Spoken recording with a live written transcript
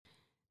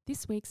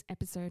This week's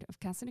episode of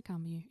Casa de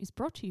Cambio is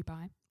brought to you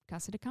by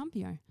Casa de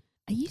Cambio.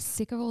 Are you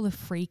sick of all the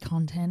free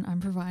content I'm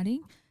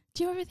providing?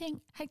 Do you ever think,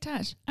 hey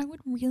Tash, I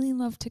would really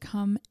love to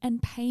come and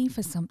pay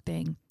for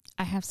something?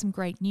 I have some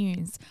great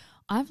news.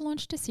 I've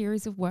launched a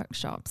series of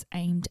workshops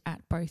aimed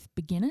at both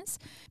beginners,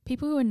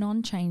 people who are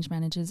non-change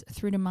managers,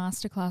 through to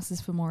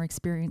masterclasses for more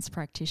experienced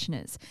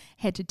practitioners.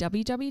 Head to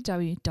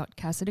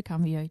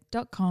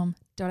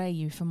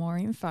www.casadecambio.com.au for more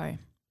info.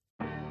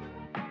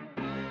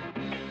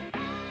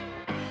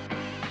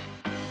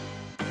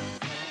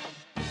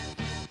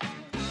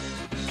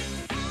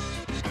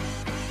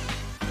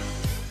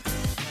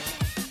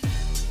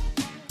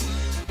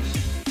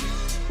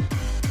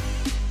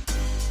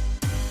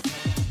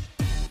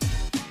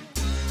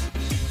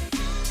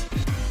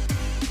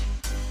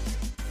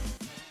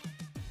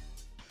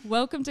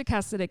 Welcome to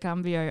Casa de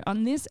Cambio.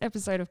 On this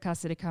episode of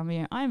Casa de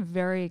Cambio, I'm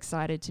very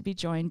excited to be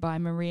joined by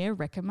Maria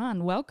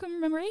Reckerman. Welcome,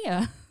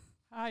 Maria.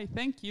 Hi,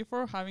 thank you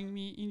for having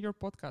me in your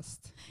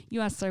podcast.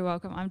 You are so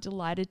welcome. I'm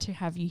delighted to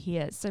have you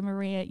here. So,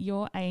 Maria,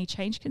 you're a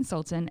change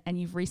consultant and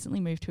you've recently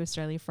moved to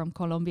Australia from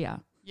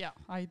Colombia. Yeah,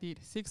 I did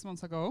 6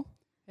 months ago.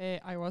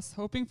 I was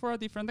hoping for a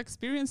different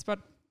experience, but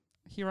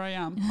here I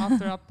am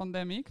after a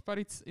pandemic, but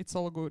it's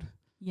all good.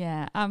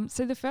 Yeah.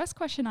 So the first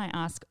question I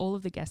ask all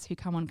of the guests who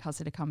come on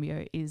Casa de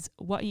Cambio is,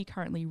 what are you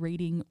currently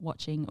reading,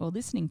 watching or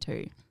listening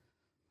to?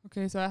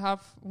 Okay, so I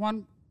have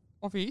one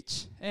of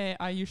each.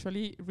 I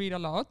usually read a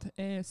lot.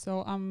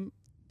 So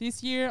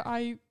this year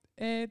I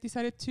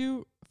decided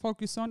to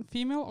focus on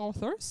female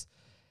authors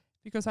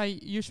because I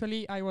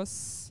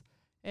was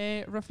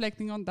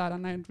reflecting on that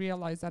and I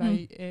realized that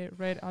I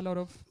read a lot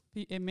of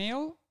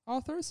male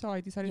authors. So I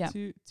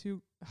decided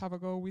to have a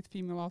go with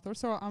female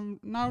authors. So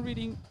I'm now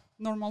reading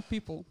Normal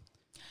People.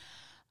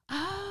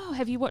 Oh,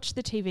 have you watched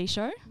the TV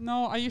show?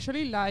 No, I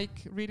usually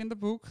like reading the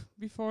book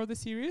before the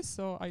series,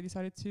 so I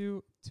decided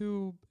to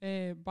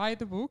buy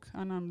the book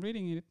and I'm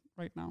reading it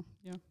right now.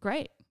 Yeah.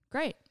 Great.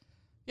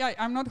 Yeah,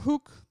 I'm not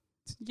hooked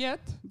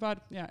yet, but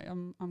yeah,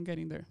 I'm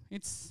getting there.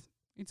 It's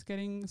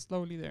getting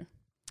slowly there.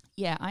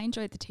 Yeah, I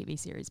enjoyed the TV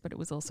series, but it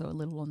was also a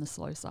little on the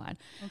slow side.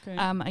 Okay.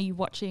 Are you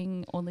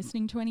watching or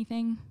listening to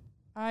anything?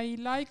 I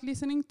like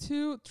listening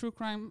to true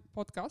crime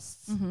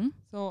podcasts. Mm-hmm.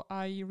 So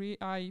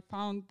I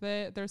found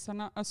there's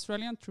an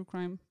Australian true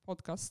crime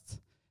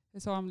podcast.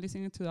 So I'm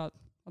listening to that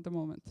at the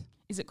moment.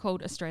 Is it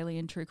called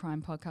Australian True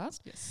Crime Podcast?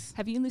 Yes.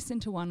 Have you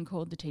listened to one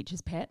called The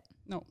Teacher's Pet?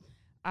 No.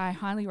 I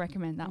highly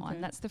recommend that one.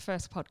 That's the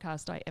first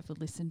podcast I ever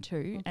listened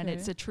to. And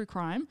it's a true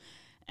crime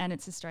and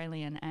it's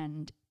Australian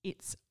and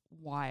it's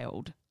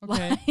wild.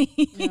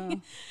 Okay.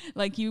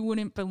 Like you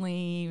wouldn't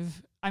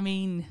believe. I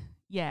mean,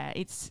 yeah,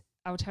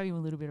 I'll tell you a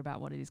little bit about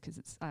what it is because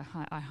I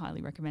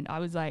highly recommend. I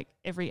was like,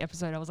 every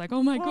episode I was like,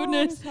 oh my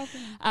goodness.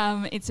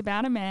 It's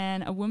about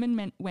a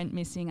woman went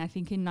missing, I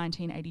think in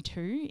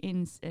 1982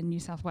 in New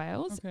South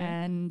Wales,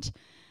 and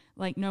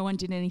like no one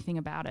did anything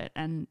about it.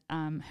 And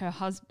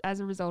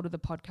as a result of the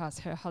podcast,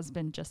 her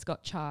husband just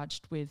got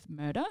charged with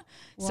murder.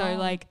 Wow. So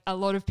like a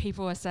lot of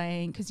people are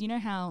saying, because you know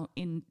how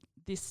in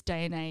this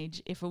day and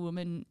age, if a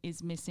woman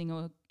is missing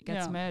or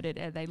gets murdered,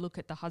 they look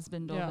at the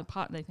husband or the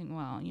partner, they think,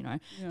 well,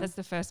 that's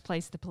the first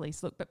place the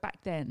police look. But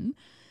back then,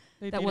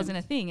 that wasn't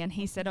a thing. And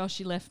he said, oh,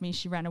 she left me,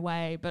 she ran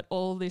away. But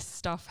all this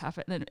stuff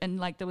happened. And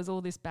like there was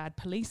all this bad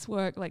police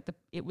work. Like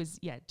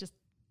just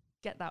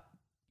get that,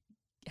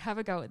 have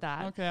a go at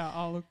that. Okay,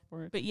 I'll look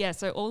for it. But yeah,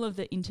 so all of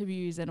the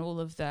interviews and all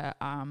of the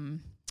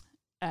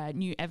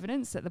new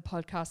evidence that the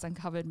podcast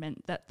uncovered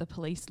meant that the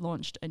police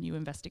launched a new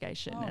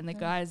investigation and the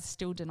guy's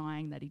still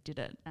denying that he did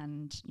it.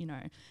 And,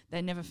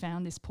 they never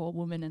found this poor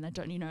woman and they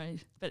don't,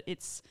 but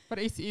it's... But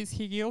is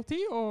he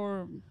guilty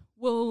or...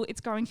 Well, it's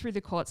going through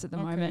the courts at the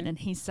moment and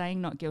he's saying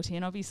not guilty.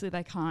 And obviously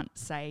they can't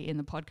say in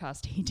the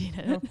podcast he did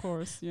it. Of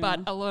course, yeah.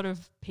 But a lot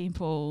of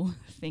people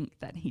think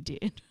that he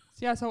did.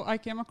 Yeah, so I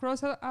came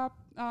across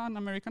an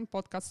American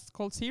podcast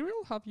called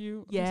Serial. Have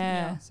you listened?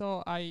 Yeah.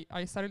 So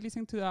I started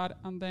listening to that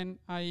and then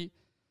I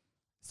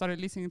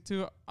started listening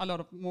to a lot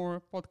of more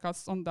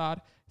podcasts on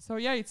that. So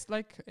yeah, it's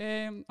like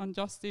on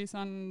justice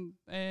and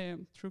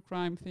true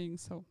crime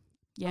things. So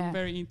I'm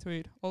very into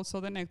it.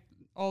 Also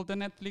all the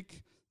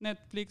Netflix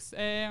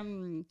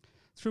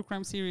true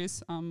crime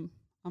series. I'm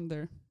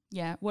there.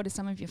 Yeah. What are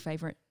some of your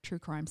favorite true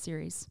crime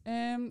series?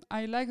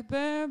 I like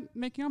the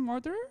Making a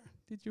Murderer.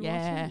 Did you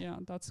watch it? Yeah,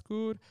 that's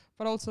good.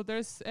 But also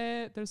there's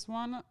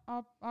one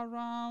up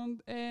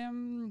around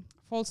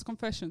false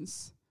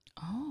confessions.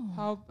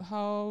 Oh.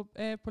 How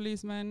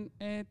policemen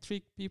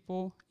trick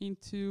people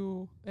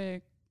into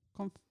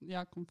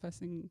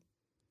confessing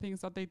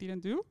things that they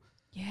didn't do.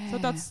 Yeah. So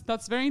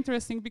that's very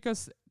interesting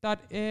because that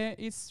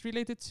is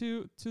related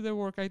to the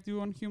work I do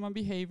on human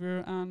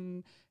behavior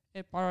and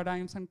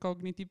paradigms and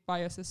cognitive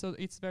biases. So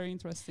it's very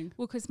interesting.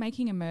 Well, because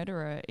Making a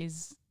Murderer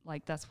is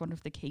like that's one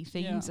of the key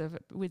themes of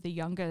with the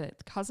younger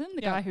cousin,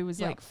 the guy who was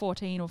like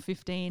 14 or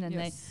 15, and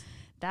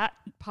that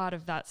part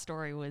of that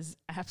story was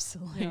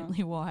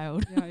absolutely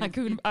wild. Yeah, I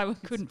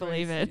couldn't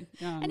believe it.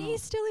 Yeah, and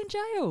he's still in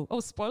jail. Oh,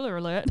 spoiler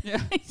alert!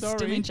 Yeah, he's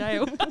still in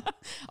jail.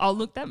 Oh,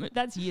 look,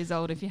 that's years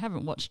old. If you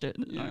haven't watched it,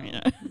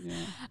 yeah.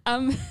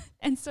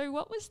 And so,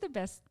 what was the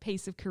best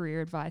piece of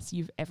career advice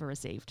you've ever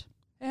received?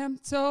 Back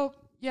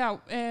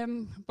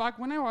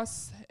when I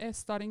was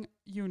studying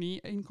uni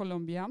in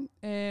Colombia,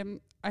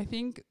 I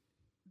think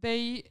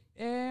they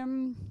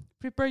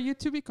prepare you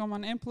to become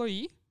an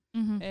employee.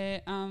 Mm-hmm.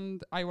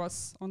 And I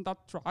was on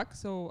that track.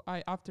 So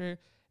after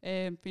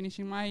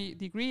finishing my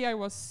degree, I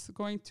was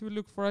going to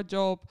look for a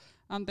job.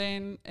 And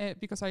then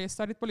because I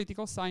studied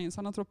political science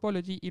and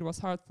anthropology, it was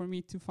hard for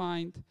me to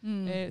find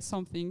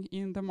something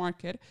in the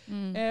market.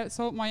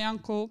 So my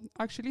uncle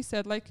actually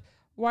said,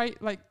 why,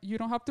 you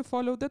don't have to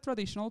follow the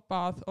traditional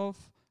path of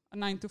a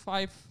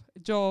 9-to-5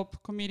 job,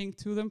 committing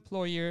to the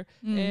employer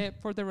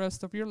for the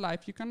rest of your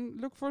life. You can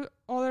look for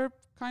other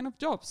kind of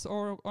jobs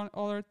or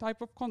other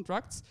type of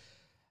contracts.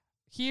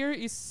 Here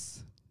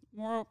is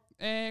more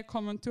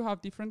common to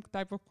have different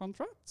type of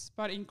contracts,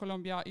 but in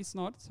Colombia it's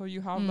not. So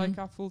you have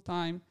a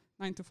full-time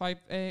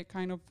 9-to-5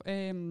 kind of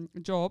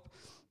job.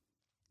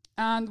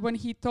 And when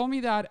he told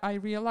me that, I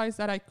realized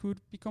that I could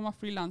become a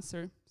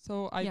freelancer.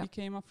 So I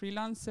became a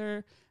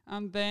freelancer,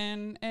 and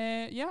then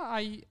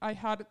I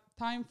had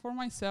time for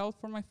myself,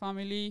 for my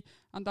family,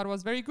 and that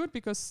was very good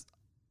because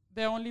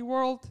the only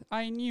world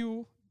I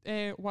knew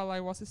while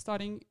I was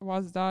studying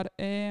was that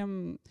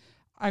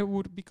I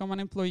would become an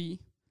employee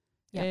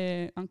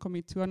and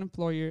commit to an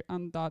employer,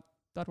 and that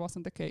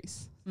wasn't the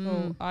case.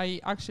 So I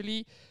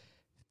actually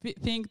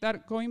think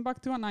that going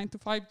back to a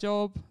 9-to-5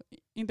 job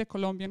in the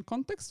Colombian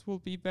context will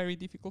be very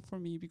difficult for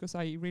me because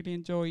I really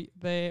enjoy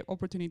the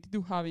opportunity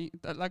to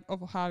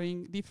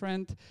having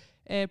different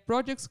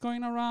projects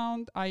going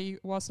around. I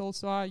was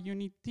also a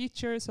uni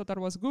teacher, so that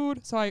was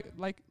good. So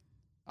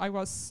I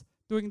was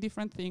doing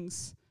different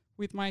things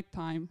with my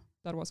time.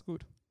 That was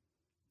good.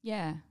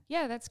 Yeah,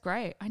 that's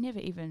great. I never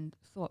even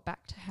thought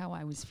back to how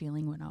I was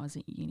feeling when I was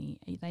at uni.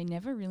 They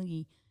never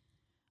really,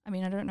 I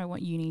mean, I don't know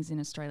what unis in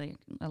Australia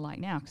are like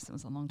now because it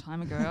was a long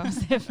time ago. I was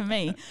there for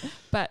me.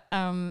 But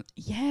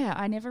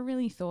I never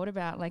really thought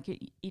about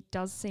it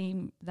does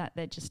seem that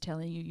they're just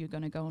telling you you're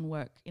going to go and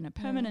work in a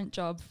permanent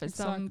job for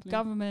some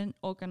government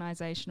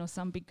organisation or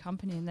some big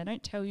company, and they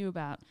don't tell you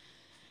about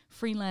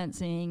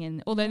freelancing.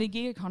 And although the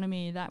gig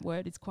economy, that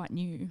word is quite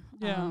new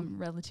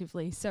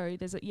relatively, so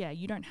there's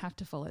you don't have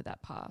to follow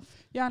that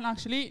path. Yeah, and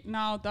actually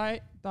now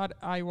that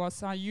I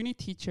was a uni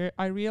teacher,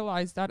 I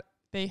realized that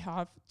they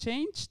have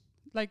changed,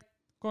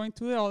 going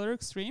to the other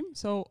extreme.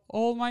 So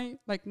all my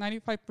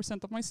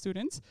 95% of my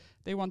students,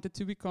 they wanted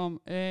to become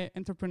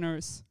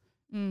entrepreneurs.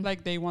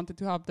 They wanted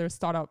to have their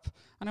startup,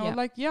 and I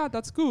was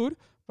that's good,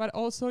 but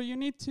also you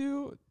need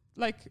to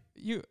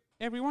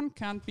everyone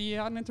can't be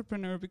an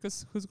entrepreneur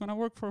because who's gonna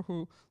work for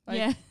who?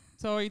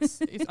 So it's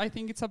I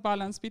think it's a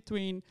balance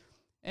between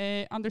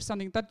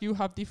understanding that you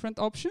have different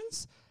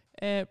options,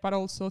 but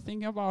also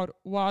thinking about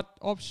what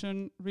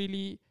option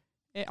really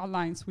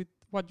aligns with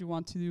what you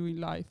want to do in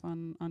life,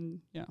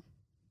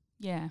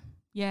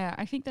 Yeah,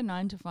 I think the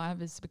 9-to-5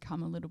 has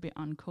become a little bit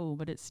uncool,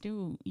 but it's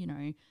still,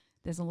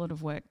 there's a lot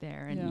of work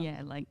there. And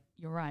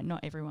you're right, not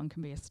everyone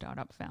can be a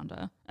startup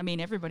founder. I mean,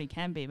 everybody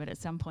can be, but at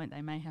some point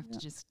they may have to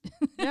just...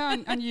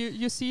 and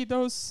you see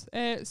those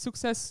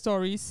success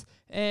stories,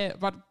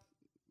 but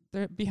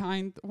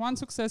behind one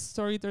success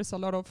story, there's a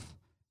lot of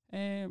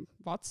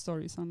bad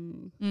stories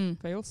and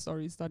failed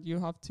stories that you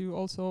have to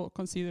also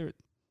consider.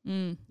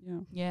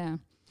 Yeah.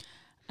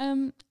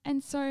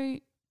 And so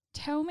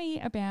tell me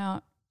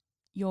about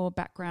your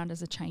background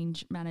as a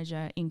change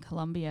manager in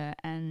Colombia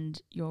and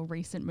your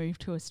recent move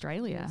to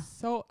Australia. Yes.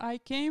 So I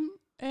came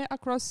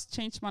across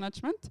change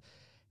management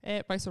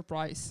by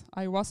surprise.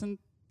 I wasn't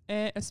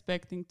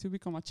expecting to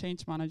become a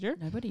change manager.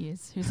 Nobody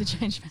is. Who's a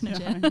change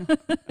manager?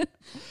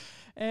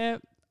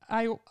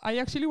 I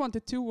actually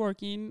wanted to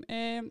work in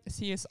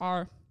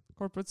CSR,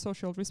 corporate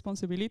social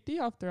responsibility,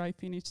 after I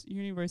finished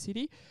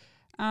university.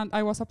 And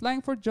I was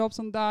applying for jobs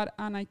on that,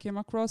 and I came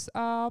across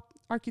a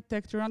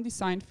architecture and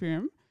design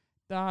firm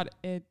that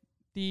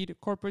did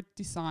corporate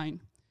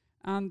design.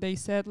 And they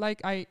said,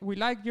 we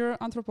like your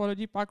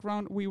anthropology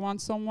background. We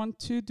want someone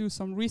to do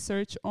some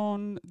research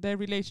on the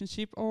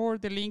relationship or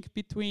the link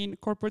between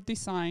corporate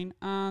design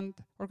and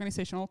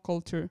organizational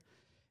culture.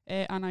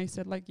 And I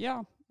said,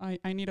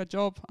 I need a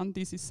job, and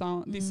this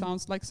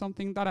sounds like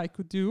something that I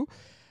could do.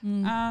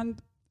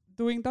 And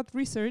doing that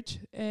research,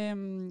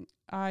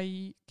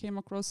 I came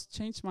across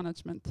change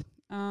management.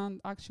 And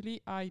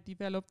actually, I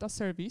developed a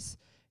service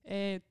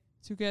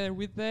together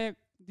with the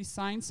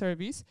design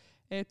service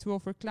to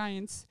offer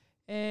clients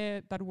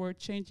that were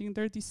changing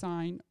their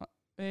design,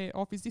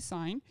 office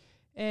design,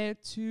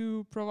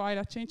 to provide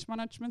a change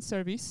management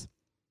service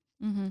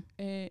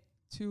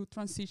to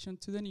transition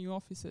to the new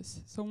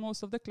offices. So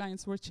most of the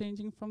clients were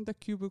changing from the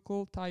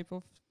cubicle type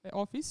of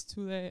office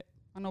to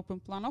an open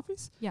plan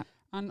office. Yeah.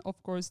 And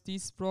of course,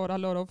 this brought a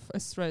lot of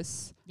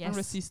stress and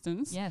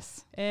resistance.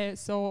 Yes.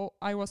 So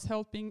I was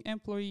helping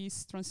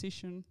employees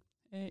transition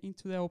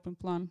into the open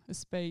plan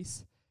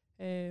space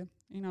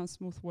in a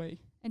smooth way.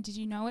 And did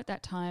you know at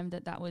that time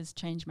that was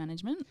change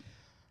management?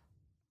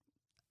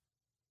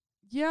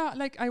 Yeah,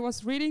 like I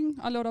was reading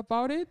a lot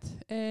about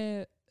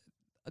it.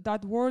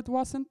 That word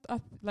wasn't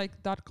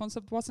that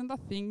concept wasn't a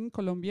thing in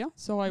Colombia.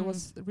 So I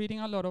was reading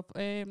a lot of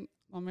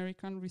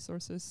American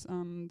resources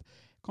and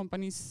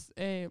companies,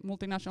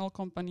 multinational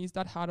companies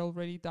that had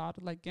already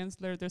that, like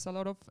Gensler. There's a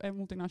lot of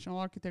multinational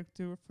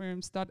architecture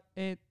firms that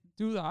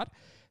do that.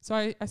 So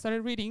I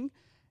started reading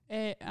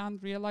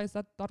and realized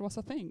that was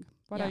a thing.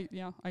 But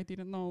I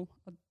didn't know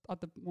at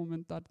the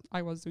moment that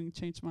I was doing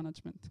change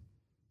management.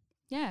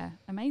 Yeah,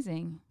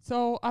 amazing.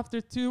 So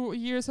after 2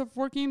 years of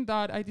working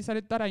that, I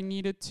decided that I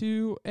needed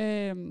to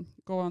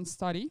go and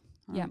study.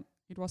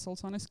 It was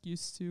also an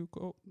excuse to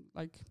go,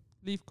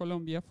 leave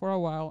Colombia for a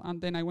while.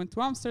 And then I went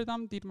to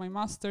Amsterdam, did my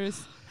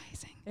master's.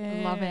 Amazing.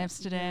 I love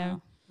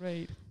Amsterdam. Yeah,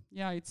 right.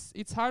 Yeah,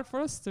 it's hard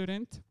for a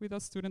student with a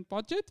student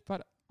budget,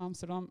 but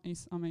Amsterdam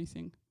is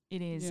amazing.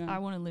 It is. Yeah. I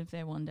want to live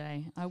there one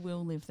day. I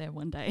will live there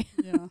one day.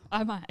 Yeah.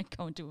 I might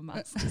go and do a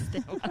master's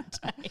there one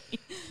day.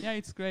 Yeah,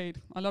 it's great.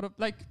 A lot of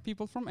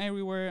people from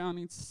everywhere, and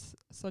it's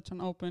such an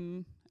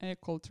open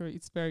culture.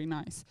 It's very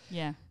nice.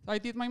 Yeah. So I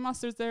did my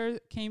master's there,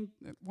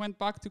 went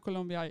back to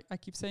Colombia. I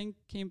keep saying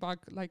came back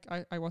like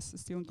I was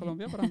still in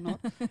Colombia, but I'm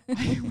not.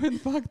 I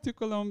went back to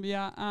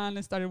Colombia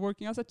and started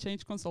working as a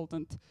change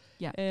consultant.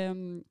 Yeah.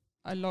 And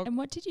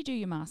what did you do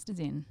your master's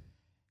in?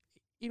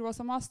 It was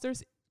a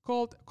master's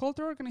called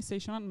Culture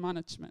Organization and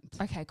Management.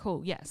 Okay,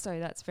 cool. Yeah, so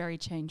that's very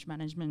change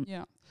management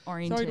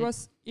oriented. So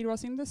it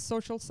was in the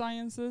social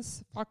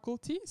sciences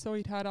faculty. So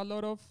it had a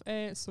lot of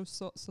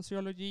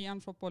sociology,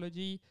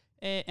 anthropology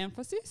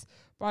emphasis,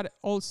 but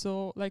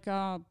also like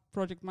a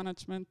project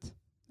management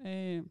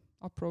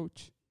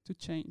approach to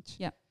change.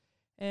 Yeah.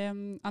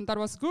 And that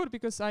was good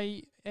because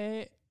I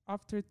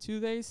after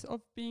 2 days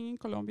of being in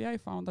Colombia, I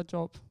found a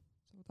job.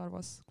 So that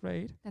was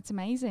great. That's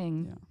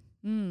amazing. Yeah.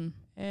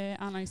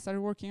 And I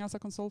started working as a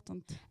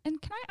consultant.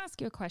 And can I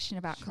ask you a question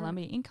about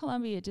Colombia? In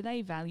Colombia, do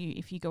they value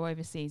if you go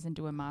overseas and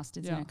do a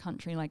master's in a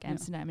country like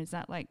Amsterdam? Is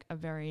that like a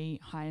very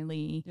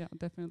highly... Yeah,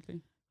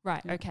 definitely.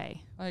 Right,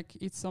 okay. Like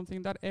it's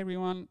something that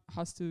everyone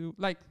has to,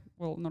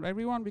 not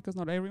everyone, because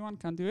not everyone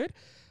can do it.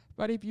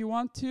 But if you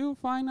want to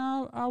find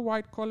a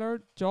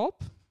white-collar job,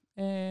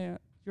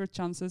 your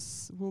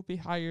chances will be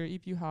higher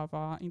if you have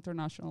an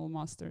international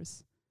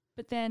master's.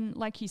 But then,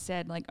 like you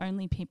said, like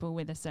only people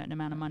with a certain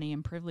amount of money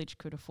and privilege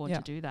could afford to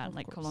do that.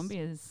 Like course.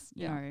 Colombia's,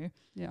 you know.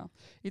 Yeah,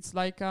 it's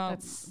like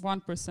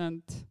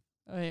 1%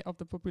 of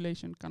the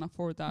population can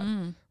afford that,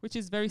 which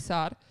is very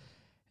sad.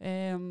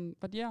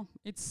 But yeah,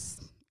 it's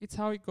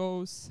how it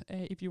goes.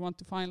 If you want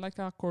to find like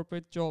a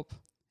corporate job,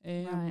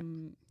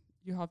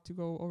 you have to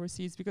go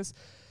overseas because,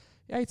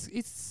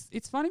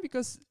 it's funny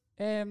because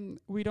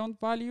we don't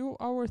value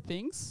our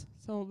things.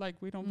 So like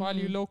we don't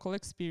value local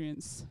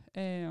experience,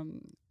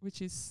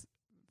 which is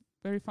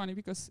very funny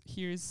because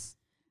here's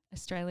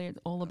Australia, it's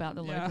all about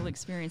the local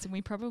experience, and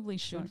we probably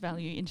should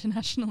value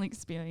international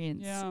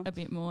experience a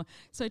bit more.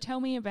 So tell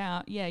me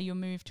about your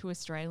move to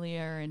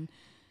Australia and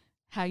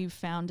how you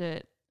found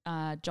it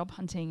job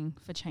hunting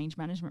for change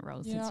management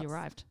roles since you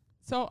arrived.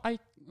 So I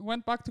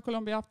went back to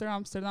Colombia after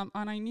Amsterdam,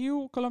 and I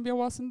knew Colombia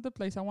wasn't the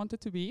place I wanted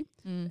to be.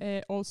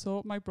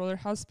 Also, my brother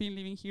has been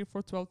living here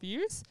for 12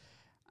 years,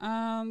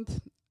 and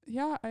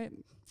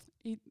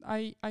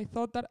I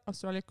thought that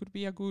Australia could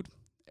be a good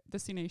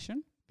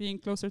destination, being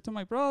closer to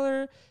my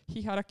brother.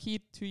 He had a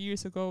kid 2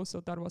 years ago, so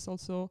that was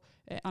also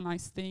a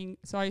nice thing.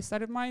 So I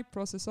started my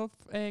process of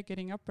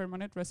getting a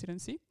permanent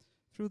residency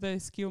through the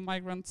skilled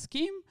migrant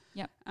scheme.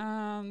 Yeah.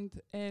 And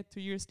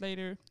 2 years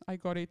later, I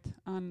got it,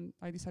 and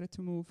I decided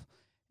to move.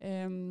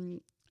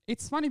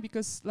 It's funny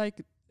because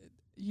like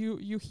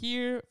you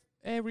hear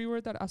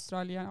everywhere that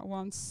Australia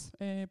wants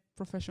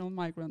professional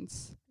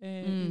migrants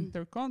in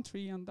their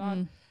country and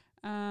that.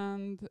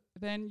 And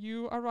then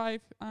you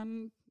arrive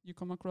and you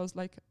come across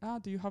like,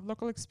 do you have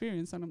local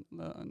experience? And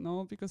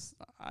no, because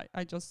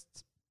I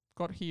just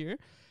got here.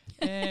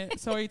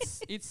 So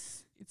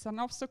it's an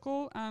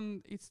obstacle,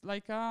 and it's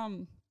like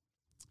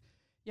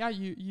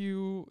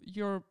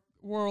your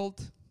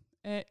world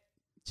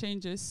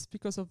changes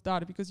because of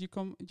that, because you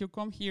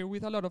come here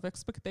with a lot of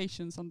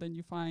expectations, and then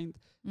you find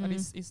that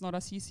it's not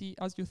as easy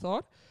as you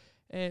thought.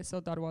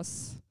 So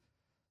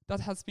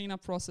that has been a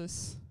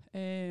process.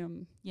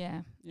 It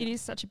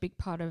is such a big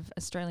part of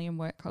Australian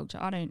work culture.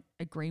 I don't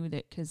agree with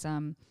it because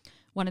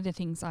one of the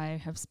things I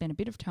have spent a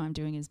bit of time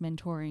doing is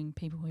mentoring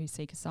people who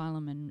seek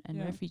asylum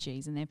and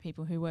refugees, and they're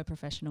people who were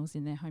professionals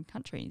in their home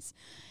countries.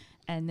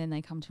 And then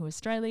they come to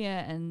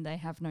Australia and they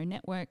have no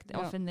network.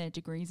 Often their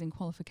degrees and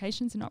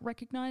qualifications are not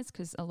recognised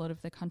because a lot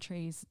of the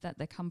countries that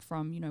they come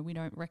from, we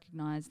don't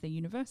recognise their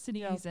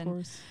universities. Yeah, of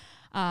course.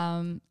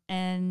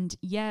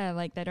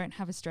 Like they don't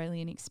have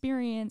Australian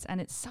experience, and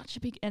it's such a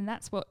big, and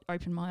that's what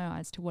opened my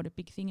eyes to what a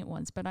big thing it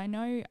was. But I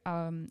know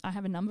I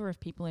have a number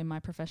of people in my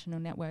professional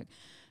network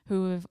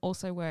who have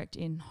also worked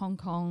in Hong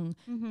Kong,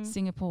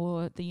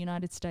 Singapore, the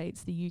United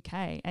States, the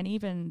UK, and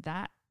even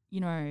that,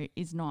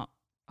 is not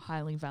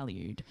highly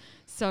valued.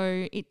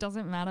 So it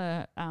doesn't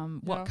matter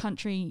what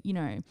country, you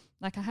know,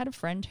 like I had a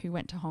friend who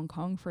went to Hong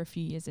Kong for a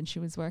few years and she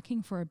was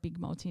working for a big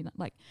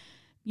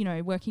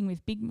working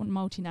with big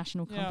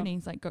multinational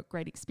companies, like got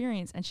great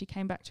experience. And she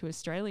came back to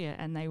Australia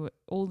and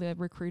all the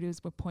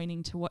recruiters were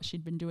pointing to what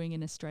she'd been doing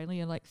in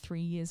Australia like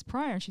 3 years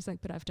prior. And she's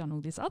like, but I've done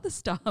all this other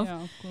stuff.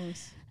 Yeah, of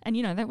course. And,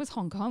 you know, that was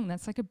Hong Kong.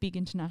 That's like a big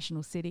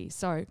international city.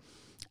 So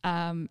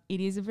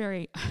it is a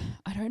very,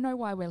 I don't know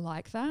why we're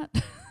like that.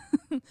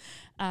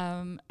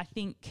 I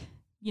think,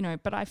 you know,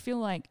 but I feel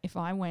like if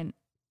I went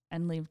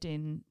and lived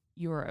in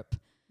Europe,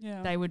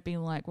 they would be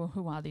like, well,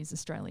 who are these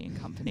Australian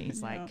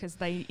companies? Like, because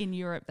in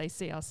Europe, they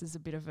see us as a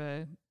bit of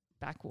a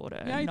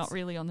backwater, not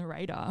really on the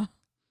radar.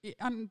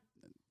 And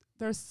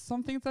there's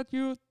some things that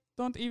you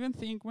don't even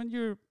think when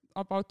you're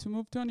about to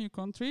move to a new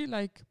country.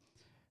 Like,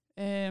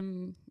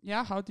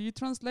 how do you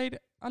translate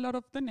a lot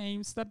of the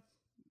names that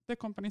the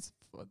companies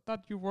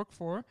that you work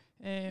for?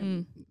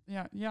 It's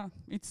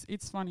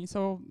funny.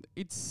 So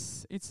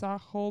it's a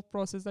whole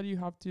process that you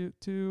have to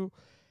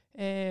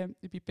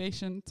be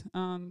patient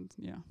and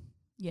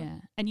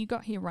Yeah, and you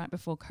got here right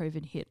before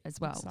COVID hit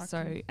as well. Exactly.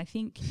 So I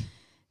think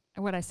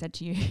what I said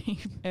to you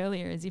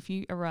earlier is if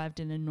you arrived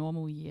in a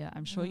normal year,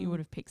 I'm sure you would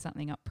have picked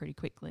something up pretty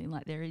quickly.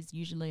 Like there is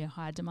usually a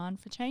high demand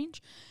for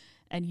change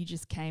and you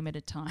just came at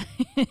a time.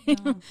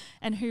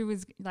 And who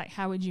was like,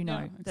 how would you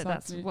know that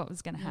that's what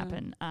was going to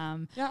happen?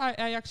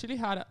 I actually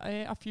had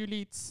a few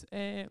leads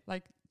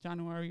like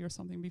January or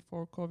something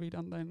before COVID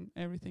and then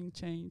everything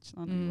changed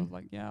and it was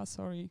like,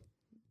 sorry.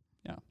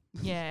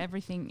 Yeah,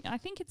 everything. I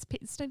think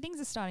things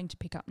are starting to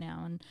pick up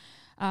now.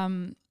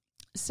 And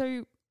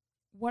so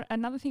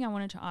another thing I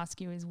wanted to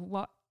ask you is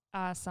what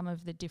are some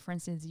of the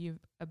differences you've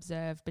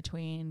observed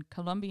between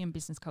Colombian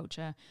business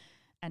culture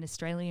and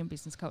Australian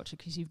business culture?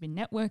 Because you've been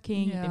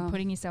networking, you've been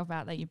putting yourself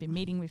out there, you've been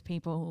meeting with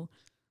people.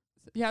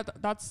 Yeah,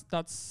 that's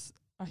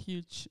a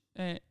huge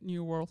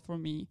new world for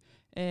me.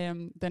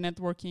 The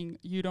networking,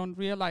 you don't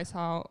realize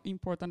how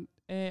important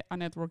a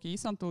network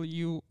is until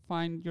you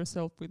find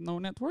yourself with no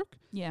network.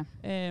 Yeah.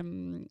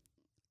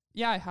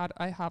 I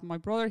have my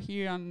brother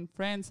here and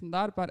friends and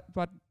that,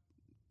 but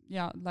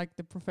like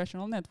the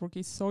professional network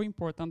is so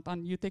important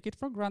and you take it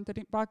for granted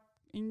I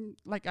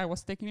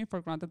was taking it for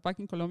granted back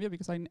in Colombia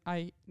because I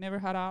never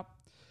had a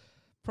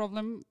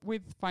problem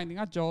with finding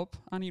a job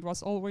and it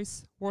was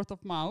always word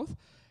of mouth.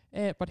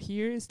 But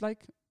here is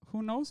like,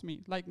 who knows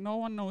me? Like no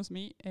one knows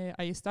me.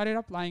 I started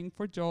applying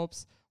for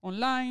jobs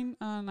online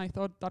and I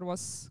thought that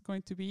was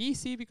going to be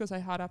easy because I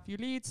had a few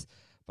leads,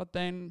 but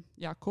then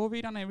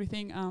COVID and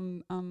everything.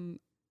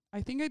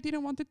 I think I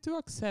didn't want to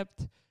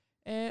accept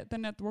the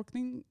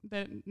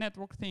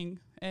network thing.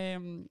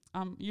 I'm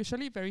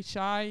usually very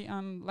shy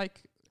and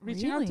like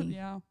reaching out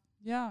to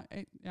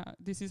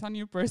this is a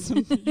new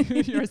person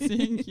you're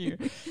seeing here.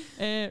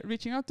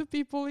 Reaching out to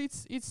people,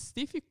 it's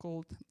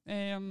difficult.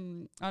 I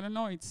don't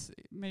know.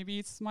 Maybe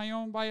it's my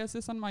own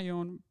biases and my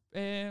own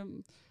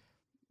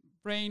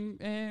brain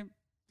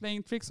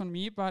playing tricks on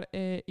me. But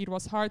it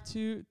was hard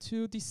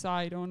to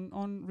decide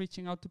on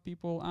reaching out to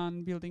people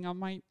and building up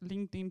my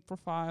LinkedIn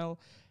profile.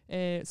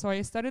 So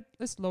I started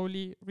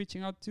slowly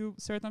reaching out to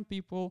certain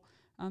people,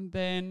 and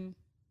then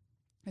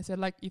I said,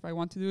 like, if I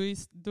want to do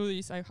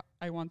this, I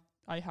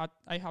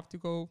have to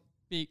go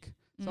big.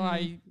 So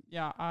I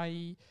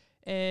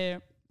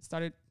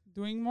started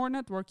doing more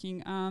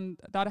networking, and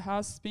that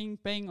has been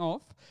paying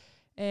off.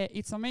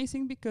 It's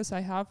amazing because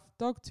I have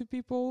talked to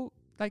people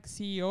like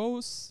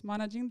CEOs,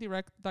 managing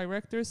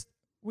directors,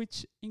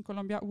 which in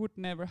Colombia would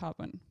never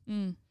happen.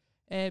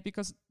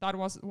 Because that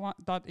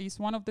is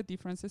one of the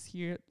differences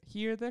here.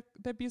 Here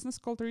the business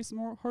culture is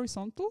more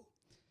horizontal.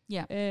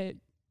 Yeah.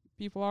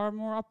 People are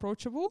more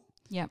approachable.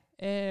 Yeah.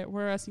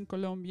 Whereas in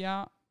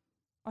Colombia,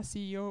 a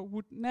CEO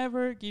would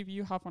never give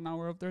you half an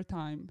hour of their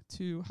time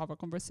to have a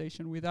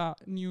conversation with a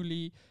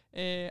newly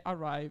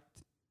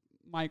arrived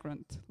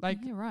migrant. Like,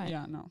 right.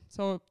 Yeah, no.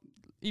 So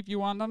if you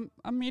want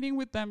a meeting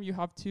with them, you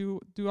have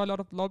to do a lot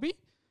of lobby,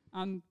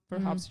 and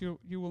perhaps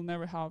you will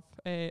never have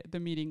the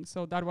meeting.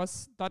 So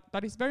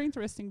that is very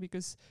interesting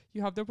because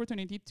you have the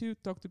opportunity to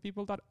talk to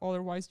people that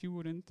otherwise you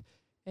wouldn't.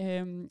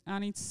 And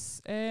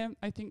it's,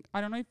 I think,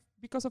 I don't know if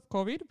because of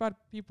COVID, but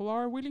people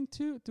are willing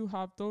to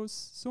have those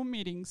Zoom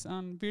meetings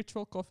and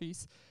virtual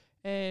coffees.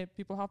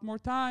 People have more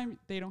time.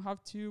 They don't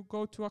have to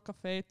go to a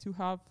cafe to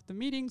have the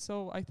meeting.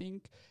 So I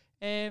think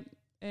that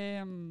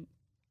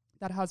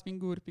has been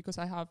good because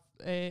I have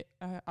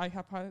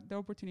had the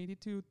opportunity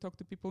to talk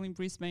to people in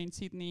Brisbane,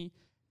 Sydney.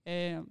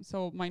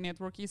 So my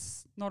network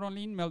is not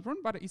only in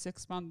Melbourne, but it's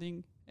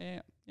expanding.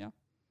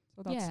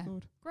 So that's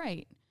good.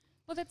 Great.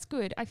 Well, that's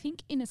good. I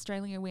think in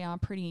Australia we are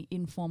pretty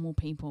informal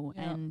people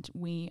and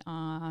we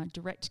are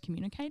direct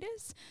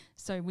communicators.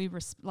 So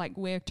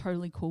we're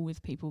totally cool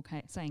with people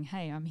saying,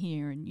 "Hey, I'm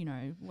here," and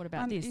what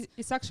about this?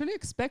 It's actually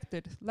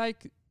expected.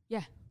 Like,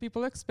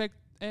 people expect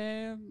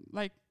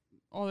like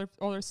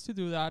others to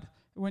do that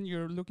when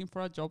you're looking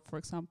for a job, for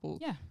example.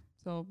 Yeah.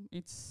 So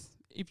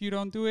if you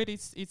don't do it,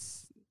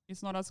 it's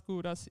not as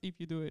good as if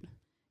you do it.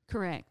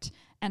 Correct.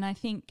 And I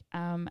think,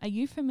 are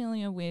you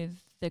familiar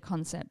with the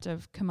concept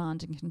of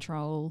command and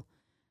control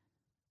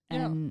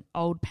and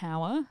old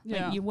power?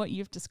 Yeah. Like what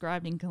you've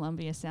described in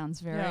Colombia sounds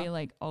very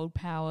like old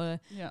power,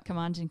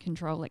 command and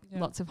control, like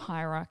lots of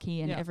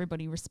hierarchy, and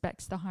everybody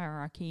respects the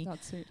hierarchy.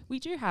 That's it. We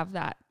do have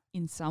that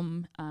in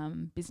some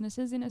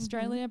businesses in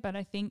Australia, but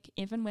I think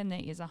even when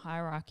there is a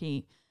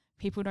hierarchy,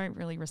 people don't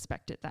really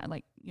respect it. That,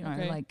 like, you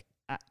know, like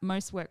at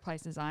most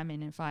workplaces I'm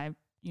in, if I,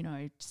 you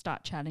know,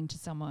 start chatting to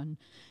someone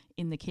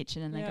in the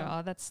kitchen and they go,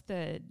 oh, that's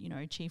the, you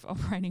know, chief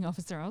operating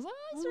officer, I was like,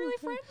 oh, it's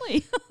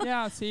really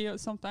friendly.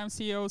 Sometimes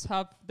CEOs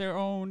have their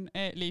own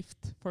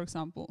lift, for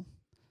example.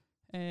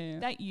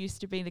 That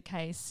used to be the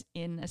case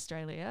in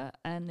Australia,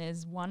 and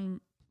there's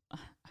one, I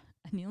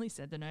nearly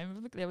said the name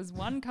of it. There was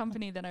one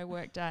company that I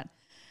worked at,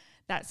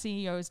 that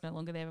CEO is no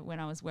longer there, but when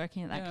I was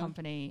working at that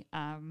company,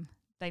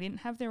 they didn't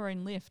have their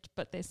own lift,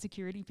 but their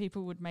security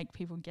people would make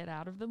people get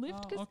out of the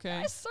lift because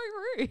they're so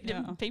rude.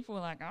 And people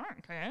were like, I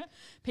don't care.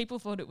 People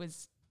thought it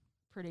was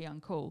pretty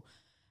uncool.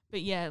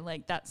 But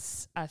like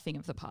that's a thing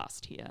of the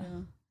past here.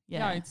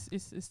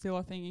 It's still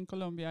a thing in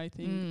Colombia, I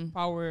think.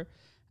 Power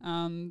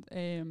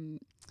and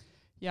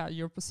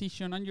your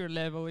position and your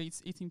level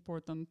it's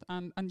important,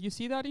 and you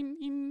see that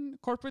in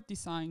corporate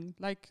design.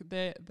 Like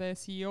the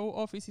CEO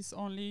office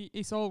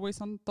is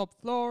always on top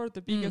floor,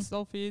 the biggest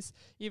office,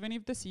 even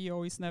if the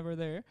CEO is never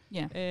there.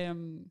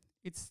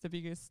 It's the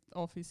biggest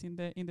office in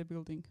the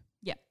building.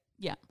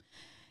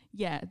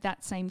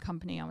 That same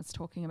company I was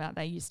talking about,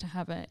 they used to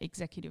have an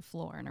executive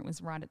floor, and it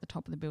was right at the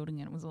top of the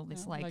building, and it was all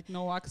this like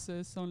no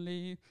access,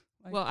 only.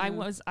 Like, well,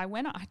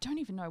 I don't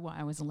even know why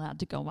I was allowed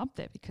to go up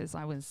there because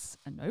I was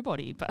a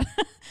nobody, but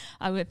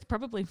I was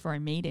probably for a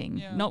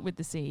meeting, not with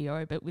the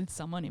CEO, but with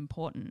someone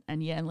important.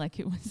 And like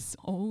it was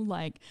all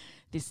like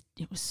this,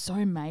 it was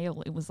so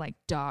male. It was like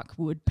dark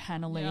wood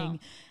paneling.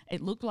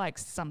 It looked like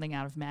something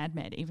out of Mad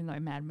Men, even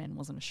though Mad Men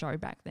wasn't a show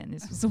back then.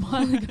 This was a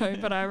while ago,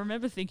 but I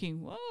remember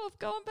thinking, whoa, I've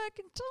gone back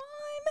in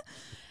time.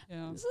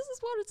 This is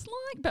what it's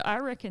like. But I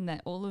reckon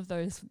that all of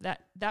those,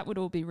 that would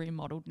all be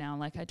remodeled now.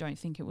 Like, I don't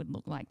think it would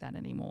look like that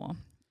anymore.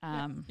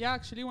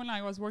 Actually, when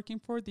I was working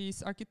for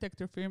this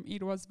architecture firm,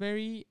 it was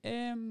very,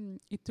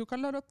 it took a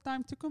lot of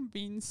time to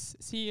convince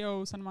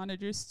CEOs and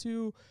managers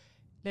to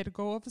let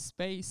go of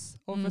space,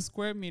 of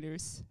square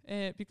meters,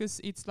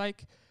 because it's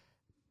like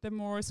the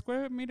more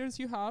square meters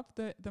you have,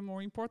 the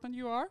more important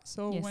you are.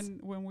 So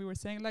when we were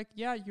saying like,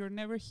 you're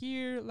never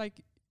here, like,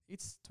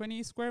 it's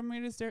 20 square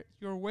meters there,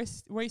 you're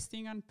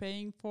wasting and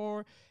paying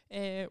for.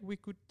 We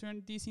could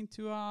turn this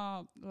into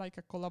a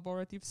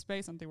collaborative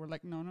space. And they were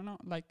like, no.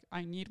 Like,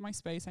 I need my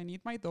space. I need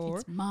my door.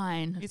 It's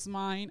mine. It's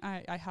mine.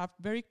 I have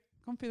very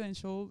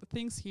confidential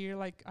things here.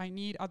 Like, I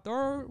need a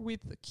door with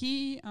a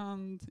key.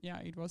 And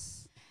it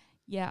was.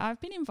 Yeah,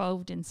 I've been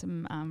involved in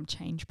some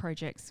change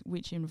projects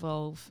which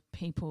involve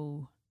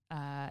people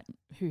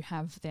who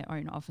have their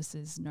own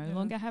offices no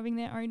longer having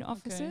their own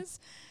offices.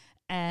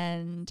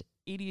 And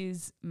it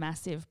is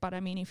massive. But I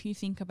mean, if you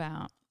think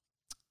about,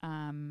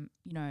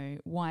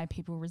 why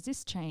people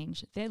resist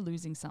change, they're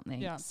losing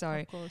something. So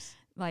of course.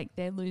 Like,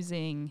 they're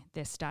losing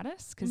their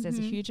status because there's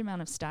a huge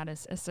amount of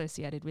status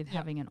associated with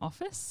having an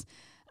office.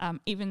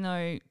 Even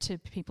though to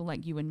people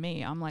like you and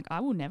me, I'm like,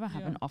 I will never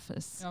have an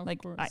office. Like,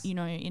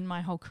 in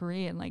my whole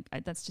career, like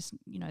that's just,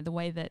 the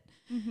way that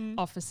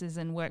offices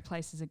and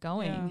workplaces are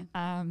going.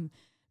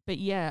 But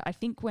I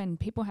think when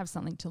people have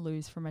something to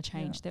lose from a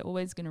change, they're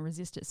always going to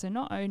resist it. So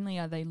not only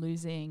are they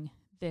losing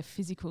their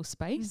physical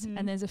space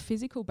and there's a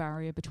physical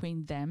barrier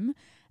between them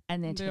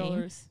and their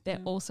team,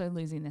 they're also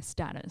losing their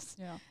status.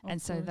 And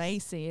so they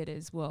see it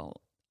as,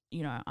 well,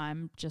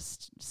 I'm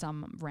just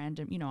some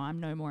random, I'm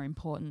no more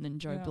important than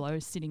Joe Blow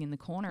sitting in the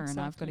corner and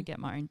I've got to get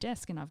my own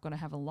desk and I've got to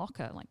have a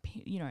locker. Like,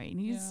 it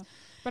is.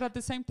 But at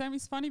the same time,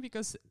 it's funny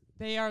because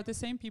they are the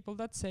same people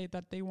that say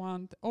that they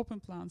want open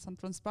plans and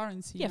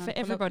transparency. Yeah, for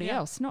everybody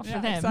else, not for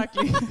them.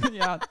 Exactly.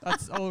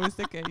 That's always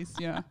the case.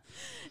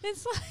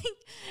 It's like,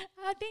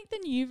 I think the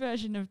new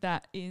version of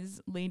that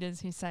is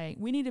leaders who say,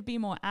 we need to be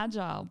more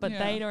agile, but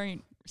they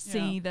don't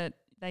see that.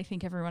 They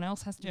think everyone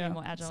else has to be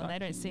more agile, and they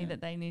don't see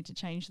that they need to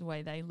change the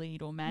way they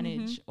lead or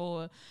manage,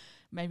 or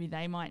maybe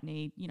they might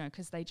need,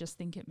 because they just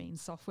think it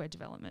means software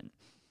development.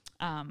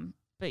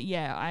 But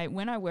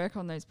when I work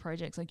on those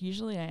projects, like,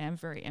 usually I am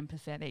very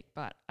empathetic,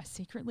 but I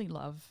secretly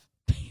love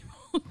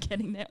people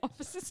getting their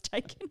offices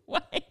taken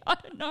away. I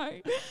don't know.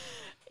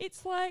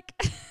 It's like,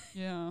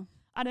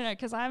 I don't know,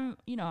 because I'm,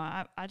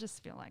 I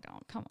just feel like, oh,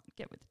 come on,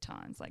 get with the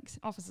times. Like,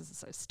 offices are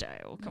so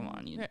stale. Come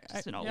on, you're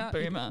just an old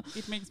boomer.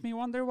 It makes me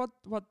wonder what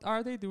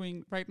are they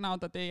doing right now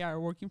that they are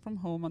working from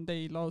home and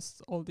they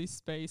lost all this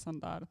space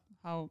and that.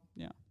 How,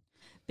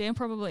 They're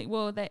probably,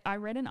 I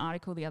read an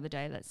article the other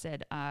day that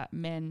said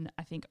men,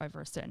 I think,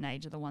 over a certain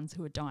age are the ones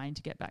who are dying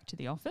to get back to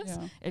the office.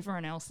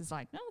 Everyone else is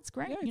like, no, it's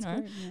great,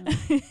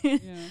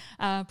 Great,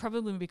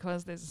 probably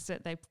because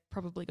they've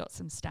probably got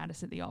some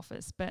status at the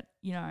office. But,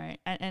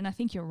 and I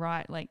think you're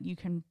right, like, you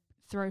can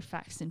throw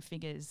facts and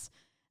figures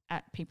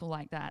at people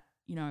like that,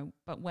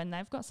 but when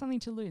they've got something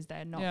to lose,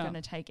 they're not going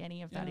to take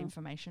any of that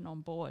information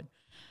on board.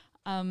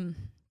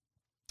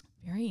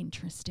 Very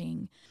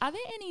interesting. Are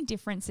there any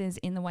differences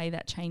in the way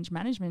that change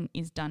management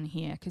is done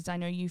here? Because I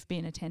know you've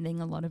been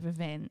attending a lot of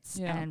events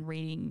and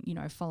reading,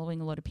 following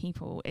a lot of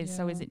people.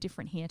 So is it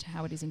different here to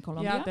how it is in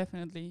Colombia? Yeah,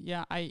 definitely.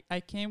 Yeah,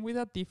 I came with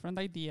a different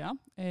idea.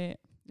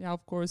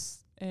 Of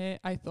course,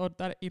 I thought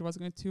that it was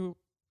going to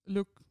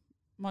look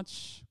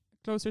much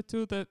closer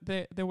to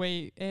the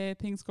way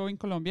things go in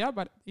Colombia,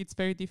 but it's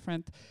very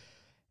different.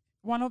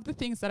 One of the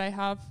things that I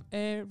have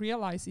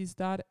realized is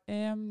that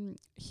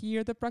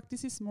here the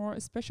practice is more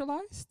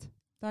specialized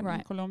than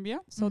in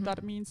Colombia. So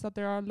that means that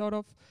there are a lot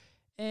of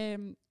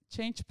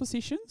change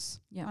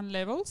positions and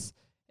levels.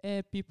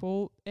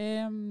 People,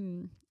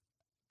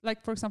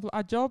 like for example,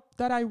 a job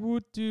that I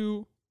would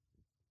do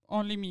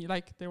only me,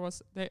 like there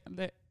was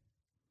the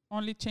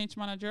only change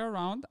manager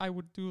around, I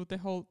would do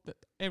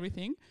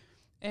everything.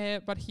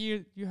 But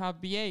here you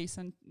have BAs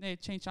and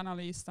change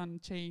analysts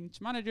and change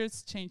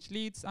managers, change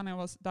leads, and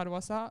that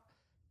was a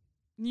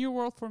new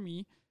world for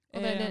me.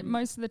 Although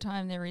most of the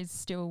time there is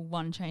still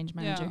one change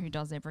manager who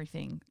does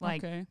everything.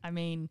 I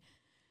mean,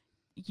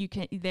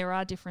 there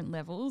are different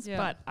levels,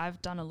 but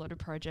I've done a lot of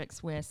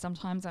projects where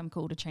sometimes I'm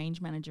called a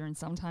change manager and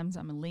sometimes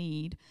I'm a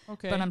lead,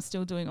 but I'm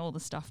still doing all the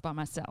stuff by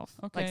myself.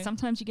 Like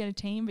sometimes you get a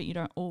team, but you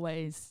don't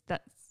always.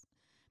 That's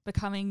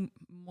becoming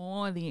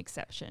more the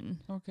exception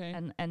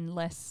and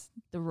less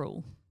the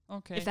rule.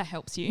 If that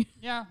helps you.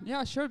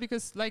 Yeah, sure.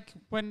 Because like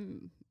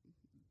when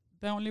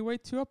the only way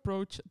to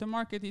approach the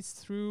market is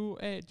through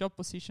job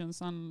positions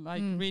and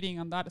like reading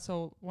and that.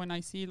 So when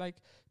I see like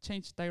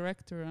change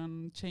director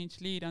and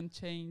change lead and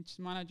change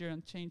manager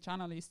and change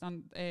analyst,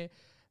 and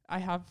I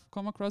have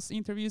come across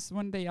interviews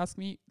when they ask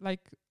me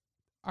like,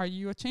 are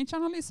you a change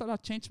analyst or a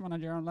change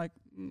manager? I'm like,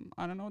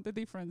 I don't know the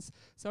difference.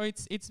 So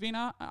it's been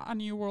a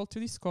new world to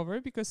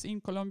discover, because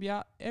in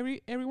Colombia,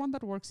 everyone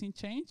that works in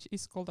change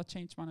is called a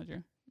change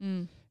manager.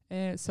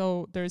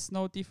 So there's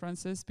no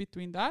differences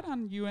between that,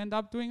 and you end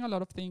up doing a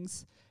lot of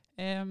things.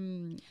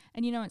 And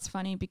it's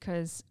funny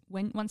because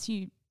once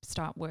you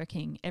start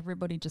working,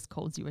 everybody just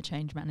calls you a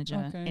change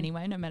manager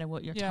anyway, no matter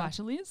what your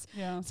title is.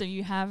 So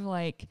you have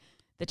like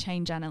the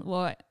change analyst,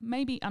 well,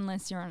 maybe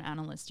unless you're an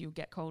analyst, you'll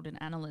get called an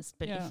analyst.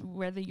 But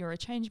whether you're a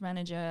change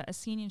manager, a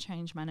senior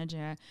change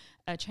manager,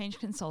 a change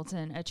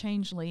consultant, a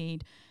change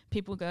lead,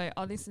 people go,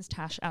 oh, this is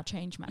Tash, our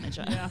change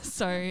manager.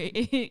 So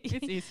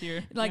it's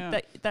easier.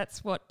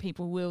 That's what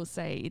people will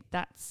say.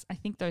 I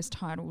think those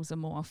titles are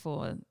more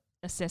for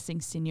assessing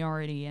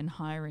seniority and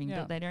hiring,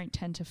 but they don't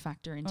tend to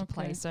factor into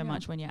play so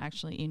much when you're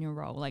actually in your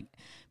role, like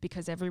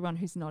because everyone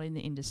who's not in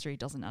the industry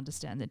doesn't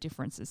understand the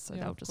differences, so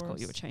they'll just call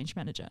you a change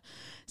manager.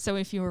 So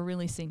if you're a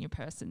really senior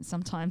person,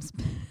 sometimes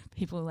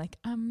people are like,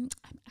 I'm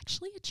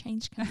actually a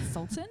change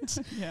consultant.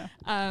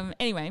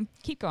 Anyway,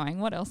 keep going.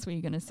 What else were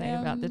you going to say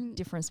about the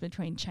difference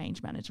between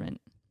change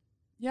management?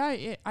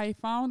 I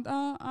found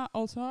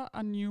also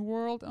a new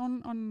world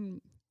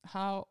on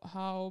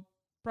how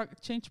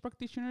change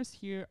practitioners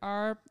here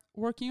are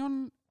working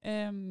on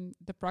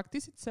the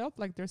practice itself.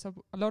 Like there's a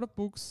lot of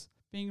books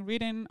being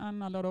written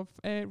and a lot of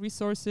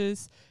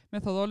resources,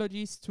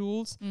 methodologies,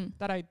 tools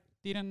that I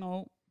didn't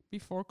know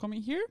before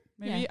coming here.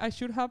 Maybe I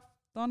should have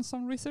done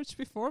some research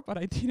before, but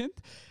I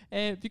didn't,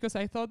 because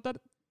I thought that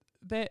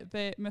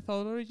the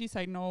methodologies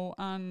I know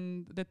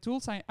and the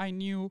tools I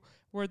knew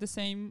were the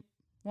same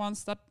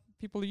ones that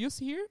people use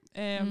here,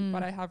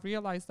 but I have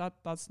realized that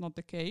that's not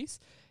the case.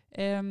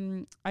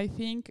 I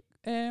think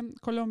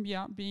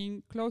Colombia,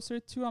 being closer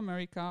to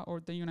America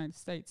or the United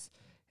States,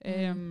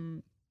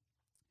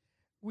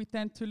 we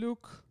tend to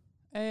look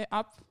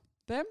up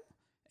them.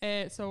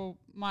 So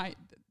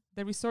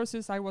the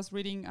resources I was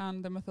reading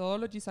and the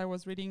methodologies I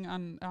was reading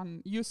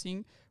and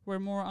using were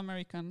more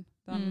American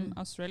than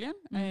Australian.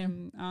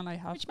 And I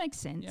have, which makes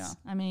sense.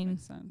 I mean,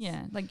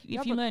 like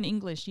if you learn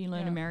English, you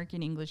learn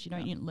American English. You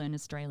don't learn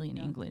Australian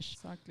English.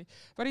 Exactly.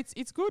 But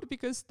it's good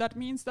because that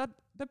means that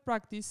the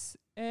practice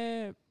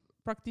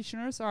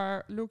practitioners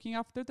are looking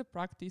after the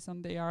practice,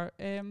 and they are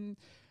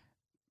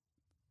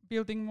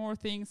building more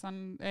things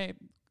and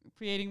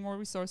creating more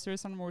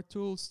resources and more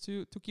tools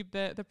to keep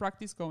the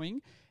practice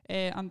going,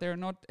 and they're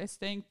not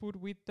staying put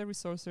with the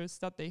resources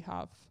that they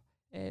have.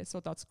 So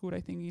that's good.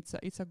 I think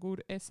it's a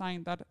good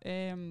sign that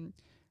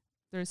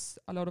there's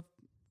a lot of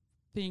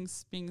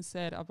things being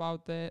said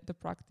about the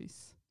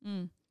practice.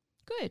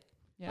 Good.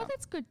 Well,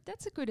 that's good.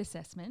 That's a good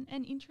assessment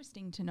and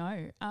interesting to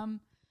know.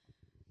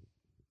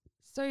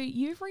 So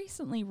you've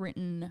recently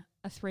written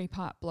a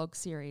 3-part blog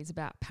series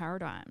about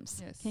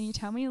paradigms. Yes. Can you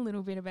tell me a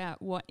little bit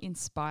about what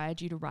inspired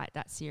you to write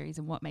that series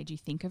and what made you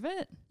think of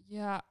it?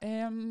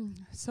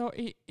 So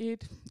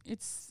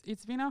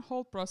it's been a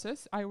whole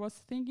process. I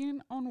was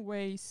thinking on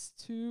ways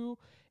to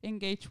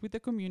engage with the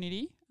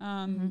community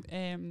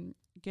and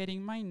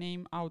getting my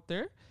name out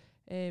there,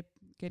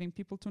 getting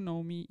people to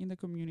know me in the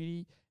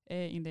community,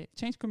 in the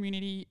change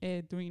community,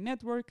 doing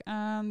network,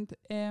 and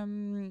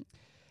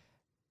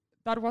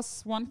that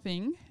was one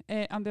thing.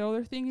 And the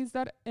other thing is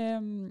that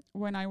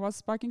when I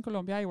was back in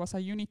Colombia, I was a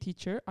uni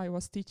teacher. I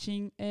was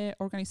teaching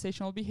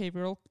organizational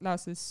behavioral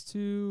classes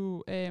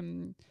to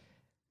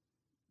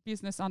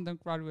business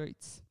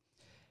undergraduates.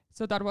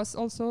 So that was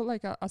also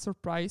like a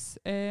surprise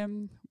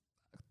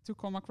to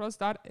come across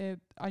that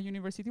a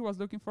university was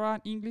looking for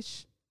an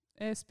English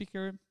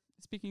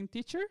speaking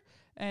teacher,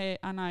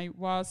 and I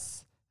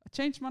was a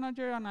change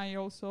manager, and I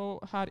also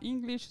had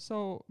English,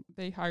 so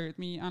they hired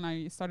me, and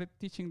I started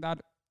teaching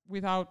that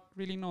without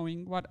really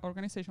knowing what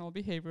organizational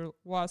behavior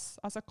was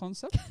as a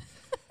concept.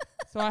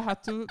 So I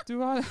had to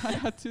do a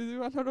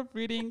lot of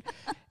reading,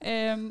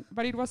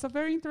 but it was a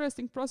very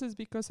interesting process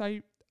because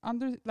a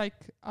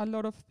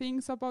lot of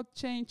things about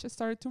change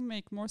started to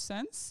make more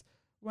sense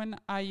when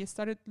I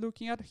started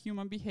looking at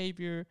human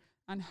behavior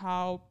and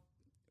how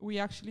we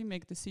actually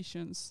make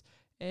decisions,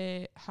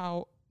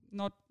 how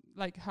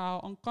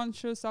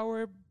unconscious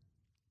our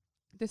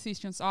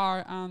decisions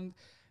are, and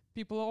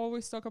people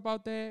always talk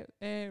about the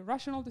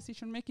rational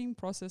decision-making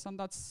process, and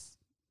that's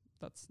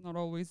not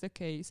always the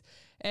case.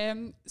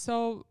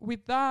 So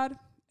with that,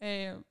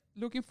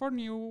 looking for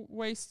new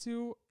ways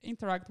to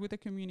interact with the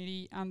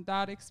community, and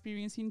that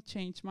experience in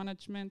change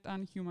management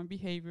and human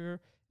behavior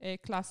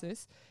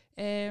classes,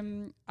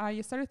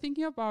 I started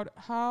thinking about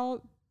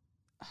how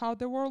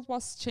the world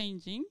was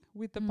changing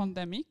with the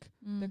pandemic,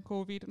 the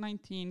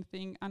COVID-19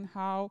 thing, and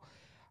how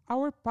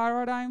our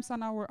paradigms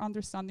and our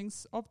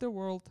understandings of the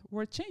world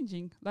were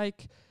changing.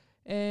 Like,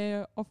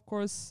 of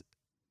course,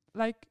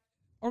 like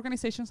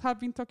organizations have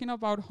been talking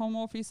about home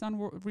office and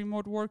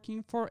remote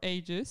working for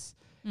ages,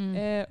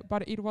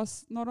 but it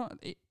was not.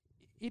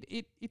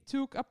 It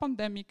took a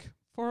pandemic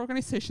for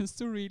organizations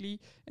to really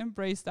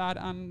embrace that,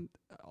 and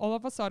all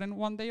of a sudden,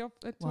 one day to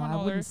another.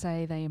 I wouldn't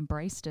say they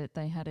embraced it;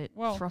 they had it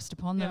thrust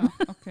upon them.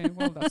 Okay,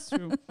 well, that's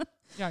true.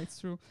 Yeah, it's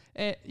true.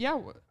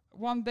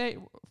 One day,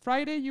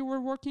 Friday, you were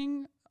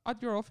working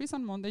at your office,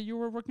 and Monday you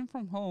were working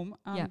from home,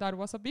 and that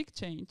was a big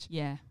change.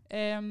 Yeah.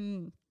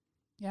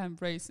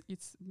 Embrace.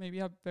 It's maybe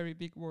a very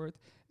big word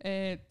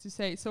to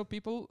say. So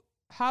people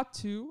had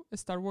to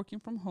start working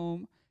from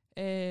home,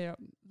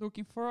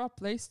 looking for a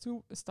place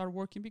to start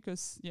working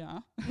because,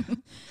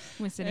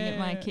 we're sitting at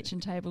my kitchen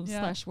table /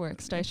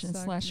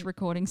 workstation /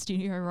 recording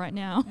studio right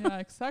now. Yeah,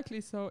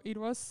 exactly. So it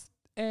was,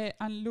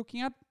 and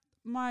looking at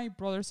my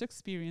brother's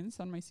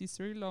experience and my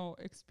sister-in-law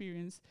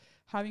experience,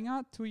 having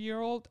a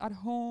 2-year-old at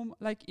home,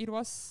 like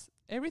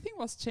everything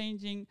was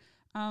changing,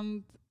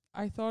 and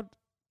I thought,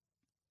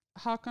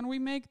 how can we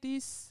make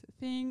this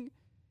thing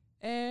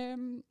a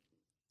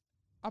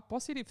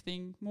positive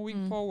thing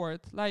moving forward?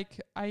 Like,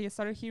 I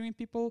started hearing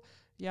people,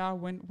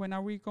 when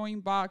are we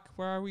going back?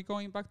 Where are we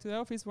going back to the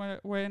office?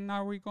 When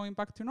are we going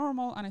back to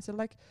normal? And I said,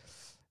 like,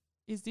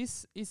 is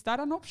that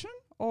an option?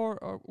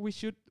 Or we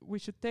should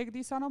take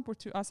this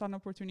as an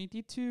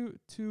opportunity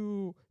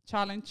to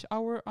challenge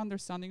our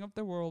understanding of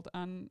the world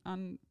and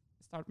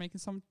start making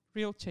some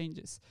real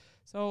changes.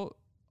 So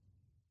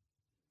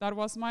that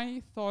was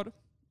my thought.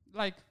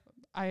 Like,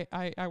 I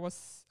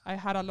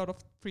had a lot of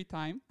free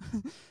time,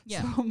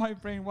 so my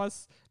brain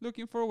was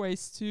looking for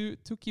ways to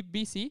keep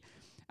busy,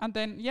 and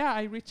then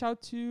I reached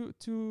out to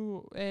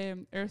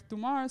Earth to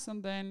Mars,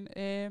 and then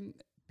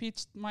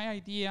pitched my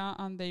idea,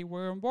 and they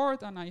were on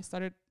board, and I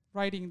started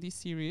writing this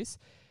series,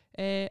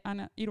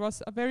 and it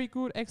was a very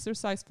good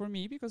exercise for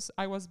me because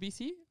I was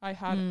busy. I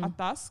had a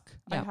task,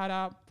 I had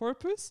a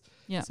purpose,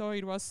 so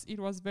it was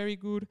very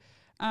good,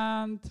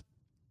 and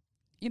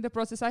in the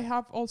process, I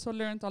have also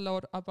learned a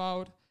lot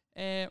about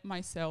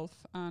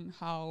myself and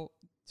how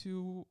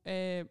to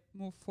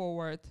move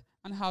forward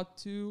and how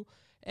to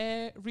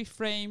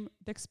reframe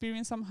the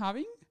experience I'm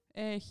having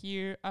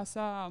here as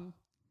a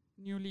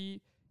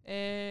newly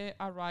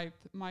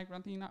arrived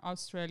migrant in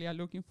Australia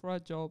looking for a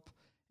job.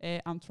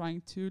 I'm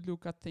trying to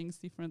look at things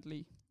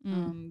differently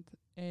and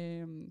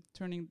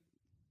turning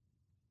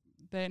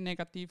the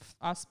negative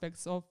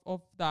aspects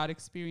of that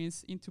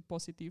experience into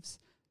positives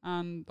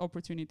and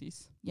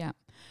opportunities. Yeah.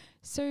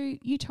 So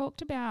you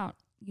talked about,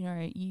 you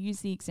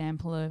use the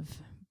example of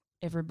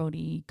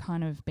everybody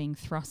kind of being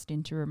thrust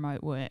into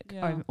remote work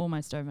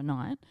almost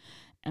overnight,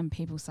 and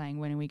people saying,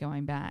 when are we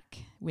going back?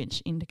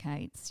 Which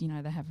indicates, they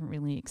haven't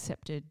really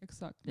accepted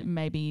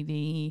maybe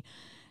the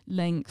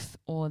length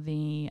or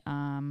the,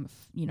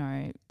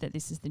 that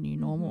this is the new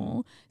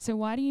normal. So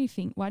why do you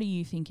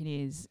think it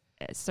is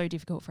so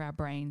difficult for our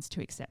brains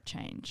to accept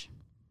change?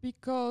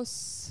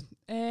 Because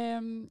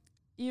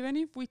even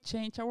if we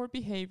change our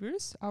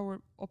behaviors,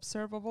 our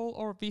observable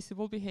or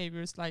visible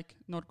behaviors, like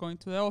not going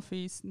to the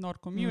office,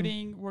 not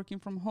commuting, working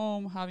from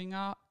home, having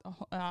a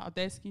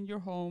desk in your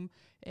home,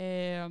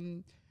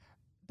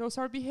 those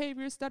are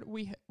behaviors that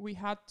we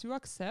had to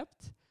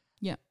accept.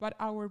 Yeah. But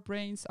our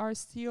brains are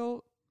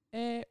still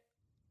on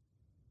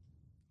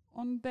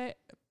the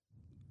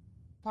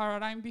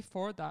paradigm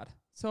before that.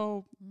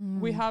 So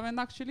we haven't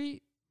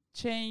actually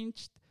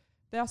changed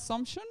the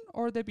assumption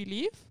or the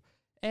belief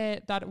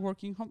that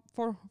working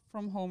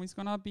from home is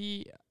going to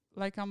be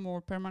like a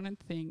more permanent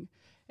thing.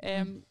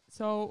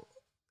 So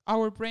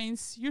our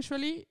brains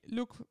usually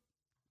look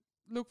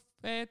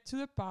to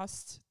the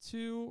past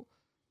to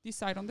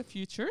decide on the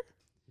future.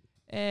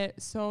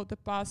 So the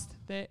past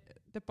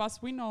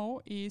we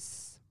know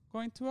is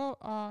going to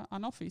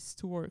an office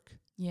to work.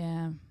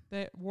 Yeah.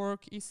 The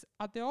work is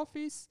at the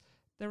office,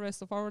 the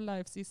rest of our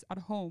lives is at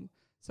home.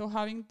 So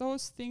having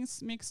those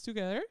things mixed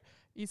together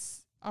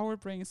is our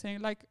brain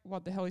saying like,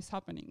 what the hell is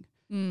happening?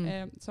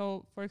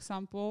 So for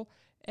example,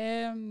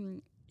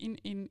 in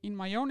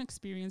my own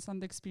experience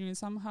and the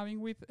experience I'm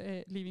having with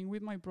living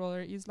with my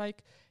brother is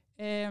like,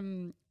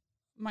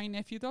 my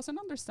nephew doesn't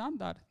understand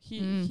that.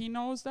 He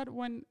knows that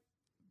when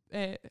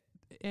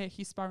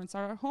his parents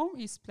are at home,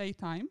 it's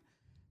playtime,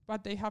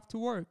 but they have to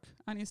work.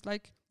 And it's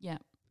like, yeah.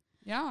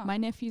 My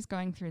nephew's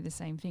going through the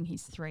same thing.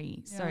 He's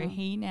 3. Yeah. So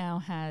he now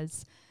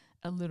has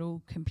a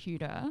little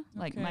computer.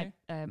 Like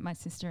my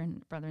sister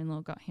and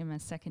brother-in-law got him a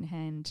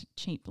secondhand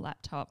cheap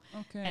laptop.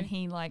 And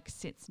he like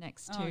sits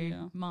next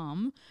to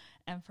mum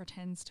and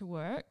pretends to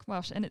work.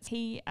 Well, and it's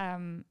he,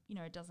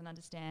 doesn't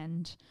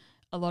understand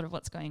a lot of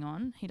what's going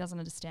on. He doesn't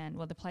understand,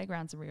 the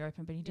playgrounds are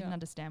reopened, but he didn't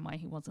understand why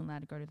he wasn't allowed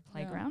to go to the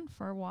playground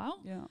for a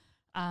while.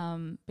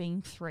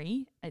 Being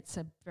 3, it's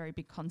a very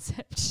big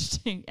concept.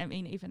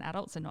 Even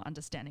adults are not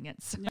understanding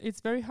it. So.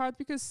 It's very hard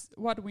because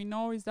what we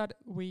know is that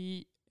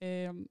we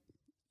go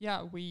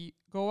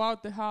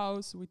out the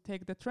house, we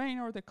take the train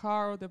or the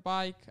car or the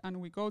bike,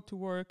 and we go to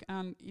work.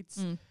 And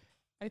it's,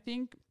 I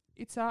think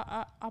it's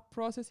a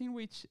process in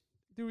which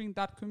during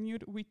that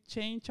commute we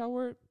change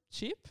our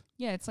chip.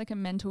 Yeah, it's like a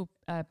mental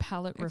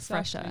palate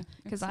refresher.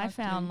 Because I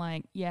found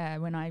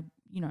when I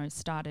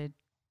started,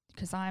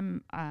 because I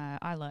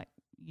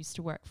used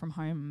to work from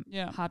home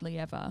hardly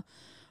ever,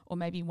 or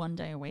maybe one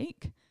day a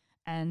week.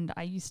 And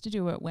I used to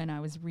do it when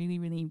I was really,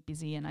 really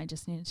busy and I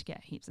just needed to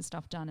get heaps of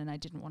stuff done and I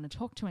didn't want to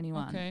talk to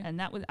anyone.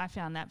 And I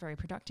found that very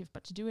productive.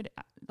 But to do it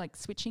like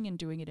switching and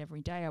doing it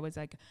every day, I was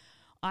like,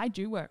 I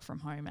do work from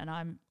home and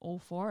I'm all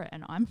for it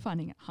and I'm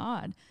finding it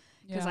hard.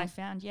 Because I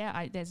found,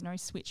 there's no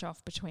switch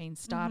off between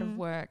start of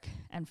work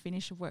and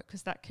finish of work,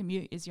 because that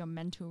commute is your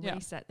mental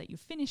reset that you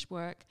finish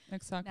work.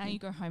 Exactly. Now you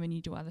go home and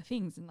you do other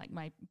things. And like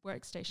my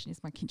workstation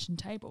is my kitchen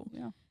table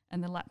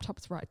and the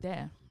laptop's right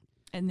there.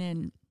 And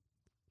then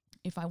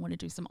if I want to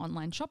do some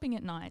online shopping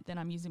at night, then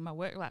I'm using my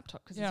work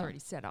laptop because it's already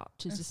set up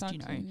to just,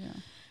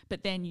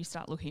 but then you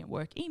start looking at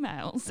work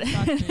emails.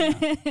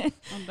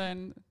 And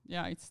then,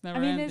 it's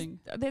never ending.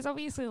 There's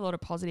obviously a lot of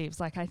positives.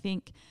 Like I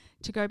think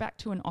to go back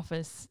to an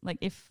office, like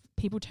if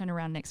people turn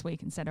around next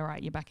week and said, all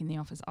right, you're back in the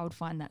office, I would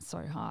find that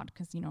so hard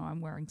because,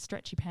 I'm wearing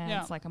stretchy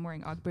pants, like I'm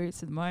wearing UGG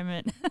boots at the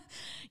moment,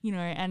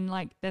 and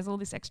like there's all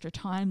this extra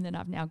time that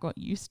I've now got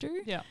used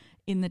to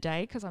in the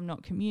day because I'm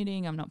not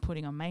commuting, I'm not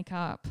putting on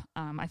makeup.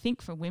 I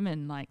think for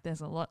women, like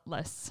there's a lot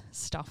less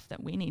stuff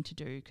that we need to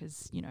do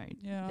because,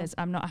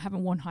 I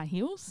haven't worn high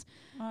heels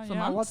for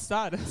months. What's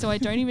that? So I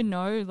don't even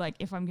know like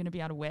if I'm going to be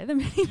able to wear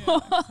them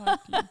anymore.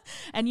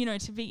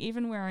 And, to be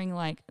even wearing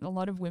like a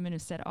lot of women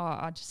have said,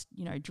 I just,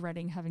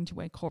 dreading having to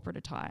wear corporate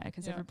attire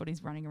because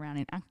everybody's running around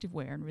in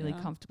activewear and really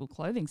comfortable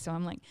clothing. So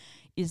I'm like,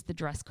 is the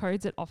dress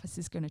codes at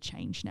offices going to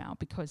change now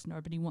because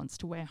nobody wants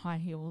to wear high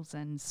heels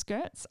and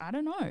skirts? I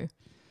don't know.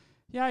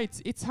 Yeah,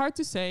 it's hard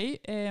to say.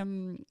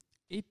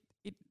 It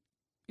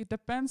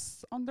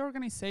depends on the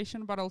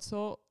organization, but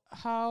also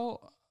how.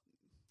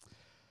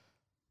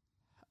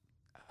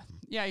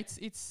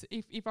 It's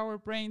if our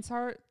brains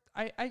are.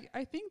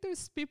 I think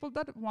there's people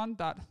that want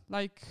that.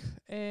 Like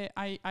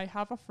I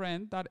have a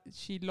friend that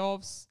she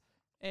loves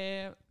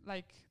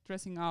like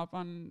dressing up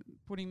and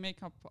putting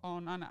makeup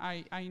on, and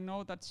I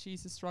know that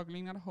she's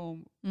struggling at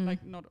home,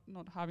 like not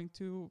having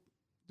to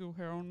do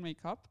her own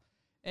makeup.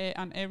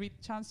 And every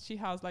chance she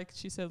has, like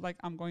she said, like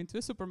I'm going to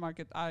a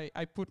supermarket,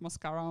 I put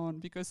mascara on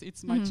because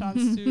it's my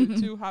chance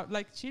to have,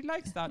 like she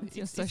likes that.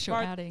 It's social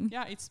outing.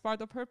 Yeah, it's part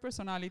of her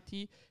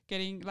personality,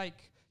 getting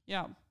like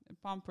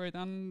pampered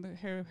and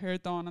her hair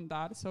done and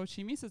that. So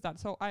she misses that.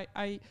 So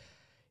I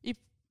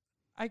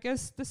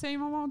guess the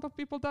same amount of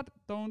people that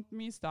don't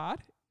miss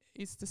that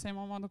is the same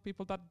amount of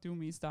people that do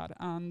miss that.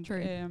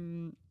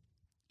 And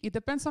it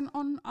depends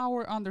on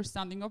our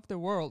understanding of the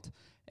world.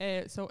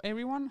 So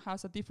everyone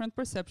has a different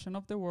perception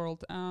of the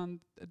world, and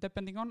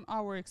depending on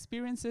our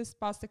experiences,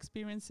 past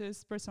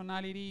experiences,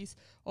 personalities,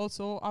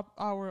 also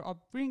our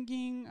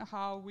upbringing,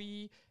 how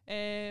we,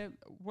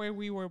 where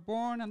we were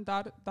born, and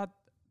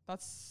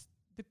that's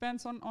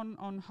depends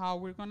on how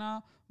we're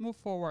gonna move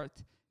forward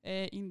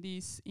in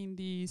this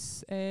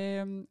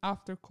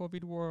after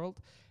COVID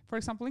world. For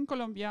example, in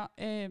Colombia,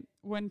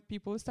 when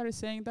people started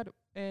saying that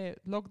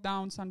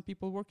lockdowns and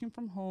people working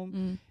from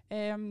home,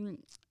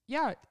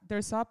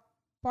 there's a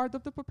part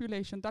of the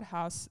population that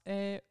has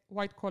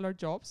white-collar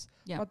jobs,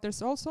 but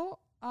there's also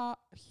a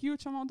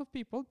huge amount of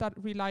people that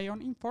rely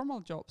on informal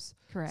jobs.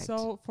 Correct.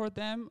 So for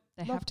them,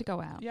 they have to go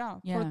out.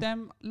 For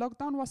them,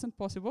 lockdown wasn't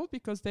possible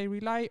because they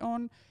rely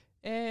on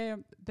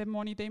the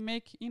money they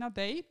make in a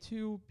day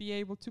to be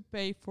able to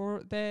pay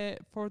for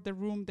the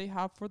room they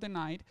have for the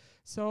night.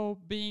 So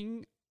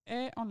being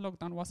on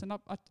lockdown wasn't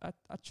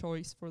a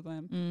choice for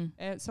them.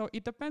 So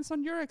it depends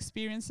on your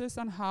experiences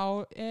and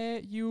how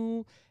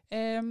you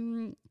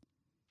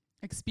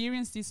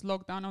experience this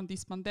lockdown on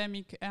this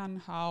pandemic, and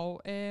how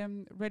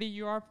ready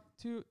you are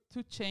to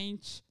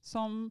change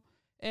some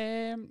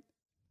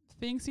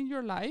things in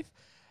your life.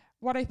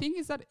 what I think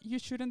is that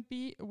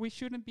we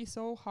shouldn't be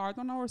so hard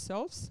on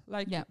ourselves.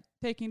 Like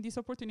taking this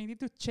opportunity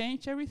to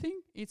change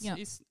everything,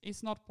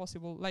 it's not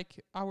possible. Like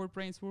our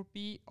brains will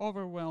be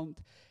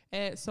overwhelmed.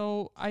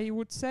 So I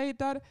would say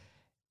that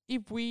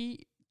if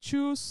we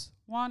choose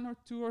 1 or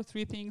 2 or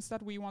 3 things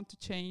that we want to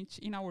change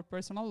in our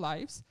personal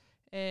lives,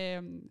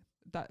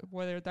 that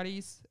whether that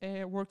is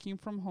working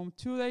from home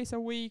 2 days a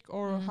week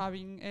or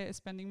having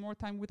spending more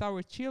time with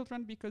our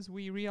children because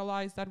we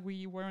realized that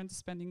we weren't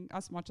spending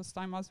as much as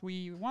time as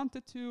we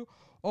wanted to,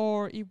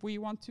 or if we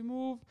want to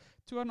move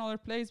to another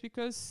place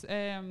because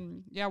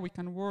we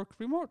can work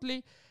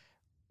remotely,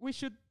 we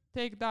should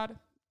take that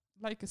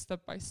like a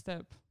step by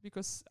step,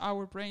 because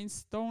our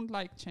brains don't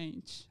like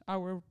change.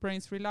 Our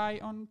brains rely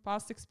on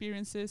past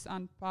experiences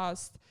and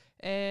past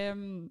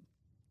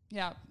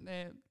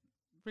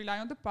rely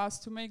on the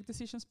past to make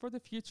decisions for the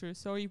future.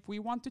 So if we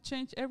want to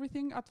change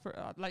everything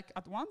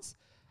at once,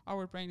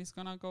 our brain is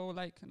gonna go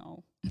like,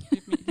 no,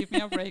 give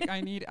me a break.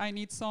 I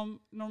need some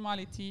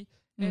normality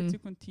to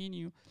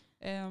continue.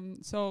 I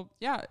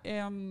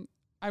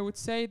would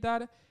say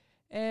that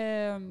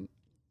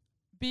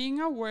being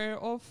aware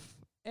of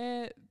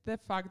the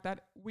fact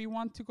that we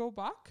want to go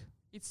back,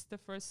 it's the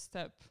first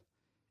step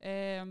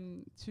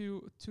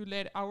to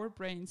let our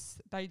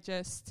brains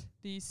digest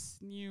these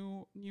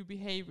new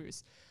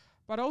behaviors.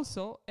 But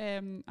also,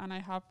 and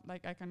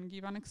I can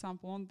give an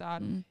example on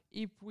that.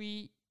 If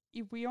we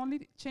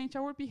only change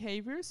our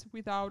behaviors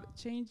without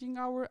changing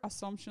our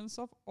assumptions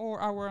of or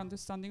our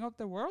understanding of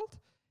the world,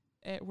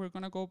 we're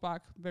gonna go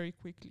back very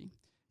quickly.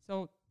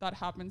 So that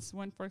happens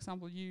when, for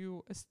example,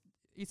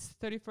 it's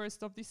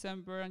 31st of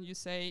December and you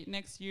say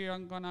next year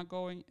I'm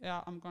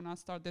gonna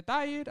start the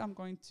diet. I'm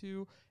going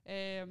to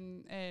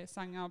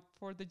sign up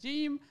for the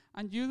gym,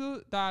 and you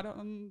do that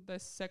on the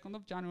 2nd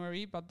of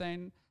January, but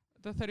then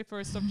the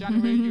 31st of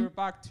January, you're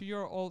back to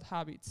your old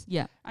habits.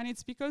 Yeah. And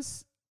it's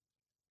because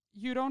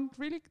you don't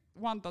really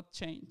want that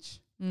change.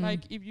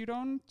 Like, if you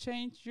don't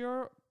change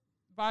your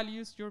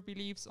values, your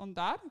beliefs on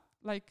that,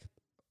 like,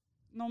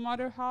 no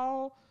matter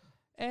how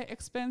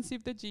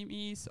expensive the gym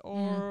is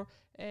or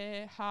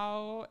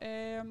how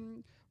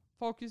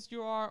focused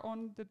you are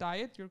on the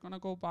diet, you're going to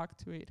go back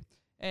to it.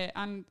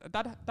 And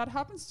that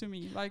happens to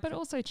me. Like, but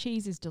also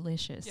cheese is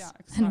delicious,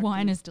 exactly. And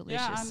wine is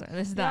delicious. Yeah, so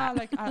there's that.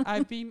 Like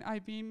I've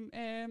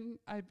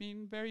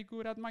been very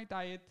good at my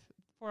diet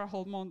for a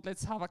whole month.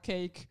 Let's have a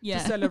cake to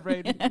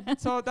celebrate.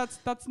 So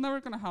that's never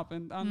gonna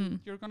happen, and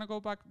you're gonna go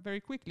back very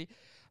quickly.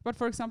 But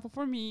for example,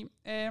 for me,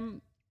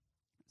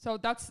 so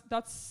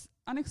that's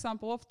an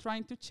example of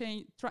trying to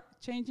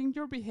changing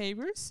your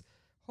behaviors,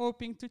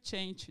 hoping to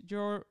change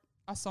your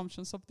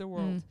assumptions of the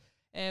world.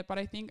 But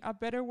I think a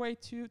better way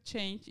to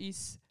change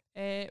is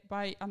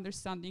by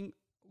understanding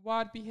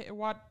what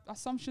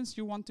assumptions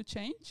you want to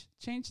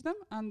change them,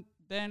 and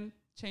then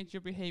change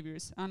your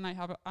behaviors. And I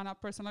have a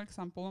personal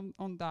example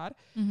on that.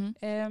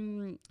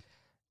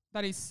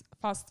 That is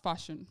fast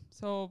fashion.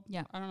 So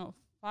I don't know,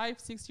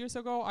 5-6 years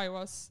ago, I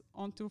was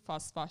onto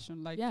fast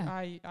fashion. Like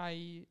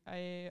I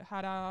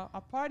had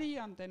a party,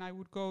 and then I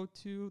would go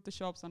to the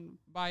shops and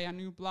buy a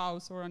new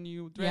blouse or a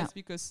new dress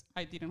because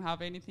I didn't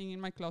have anything in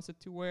my closet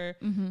to wear.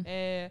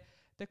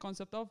 The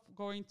concept of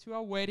going to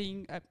a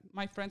wedding,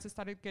 my friends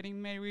started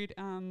getting married,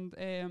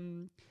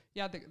 and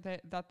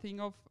that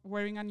thing of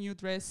wearing a new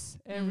dress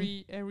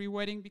every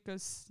wedding,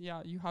 because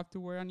you have to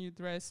wear a new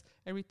dress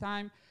every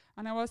time.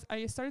 And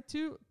I started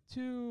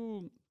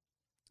to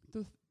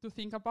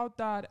think about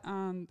that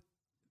and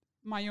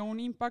my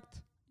own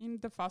impact in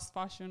the fast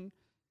fashion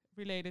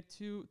related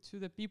to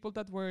the people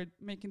that were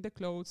making the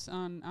clothes,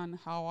 and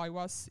how I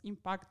was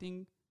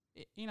impacting,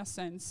 in a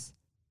sense,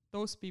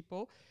 those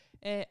people.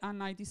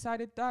 And I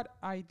decided that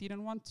I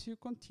didn't want to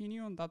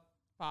continue on that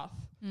path.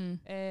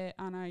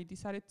 And I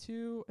decided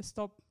to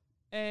stop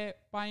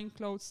buying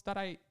clothes that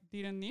I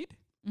didn't need.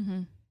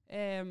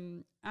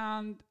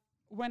 And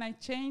when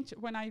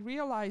I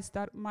realized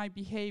that my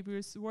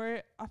behaviors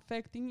were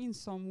affecting in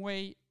some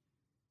way,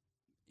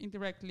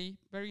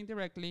 very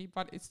indirectly,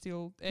 but it's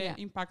still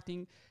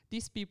impacting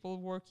these people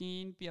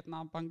working in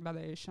Vietnam,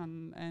 Bangladesh,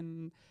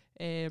 and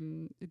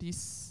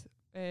these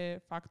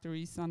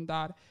factories and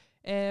that.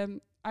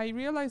 I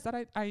realized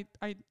that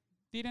I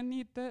didn't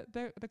need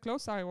the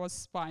clothes I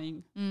was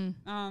buying.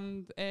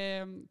 And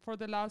for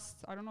the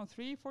last,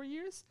 3-4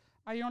 years,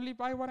 I only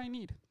buy what I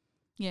need.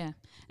 Yeah.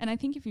 And I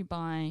think if you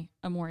buy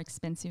a more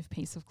expensive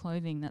piece of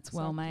clothing that's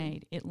well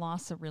made, it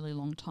lasts a really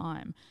long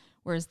time.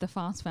 Whereas the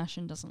fast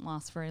fashion doesn't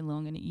last very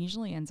long, and it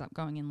usually ends up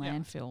going in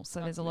landfill.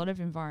 So there's a lot of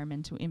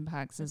environmental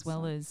impacts as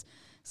well as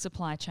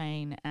supply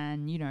chain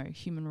and,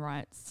 human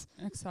rights.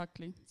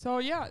 Exactly.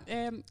 So,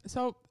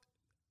 so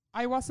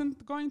I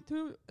wasn't going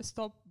to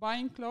stop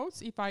buying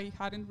clothes if I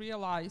hadn't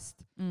realized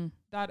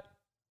that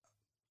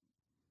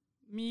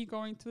me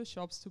going to the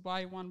shops to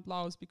buy one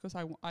blouse because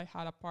I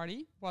had a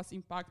party was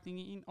impacting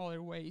in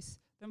other ways,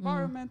 the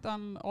environment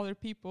and other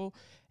people.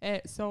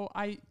 So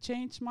I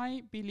changed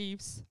my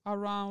beliefs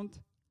around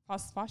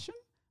fast fashion,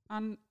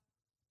 and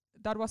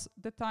that was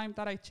the time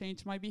that I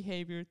changed my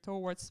behavior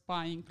towards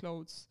buying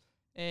clothes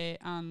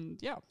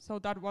And yeah, so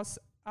that was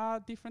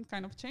a different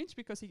kind of change,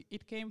 because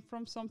it came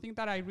from something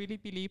that I really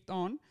believed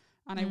on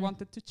and I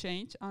wanted to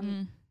change.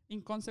 And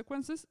in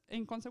consequence,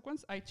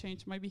 I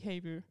changed my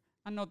behavior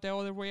and not the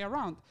other way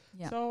around.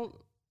 Yep.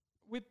 So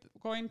with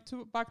going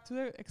back to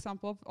the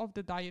example of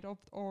the diet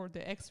or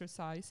the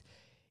exercise,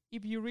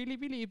 if you really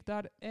believe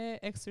that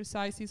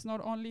exercise is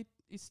not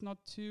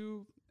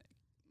to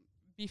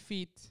be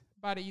fit,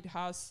 but it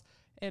has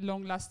a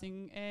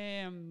long-lasting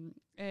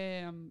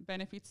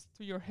benefits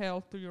to your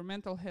health, to your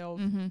mental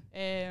health,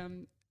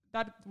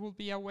 that will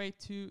be a way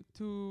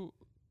to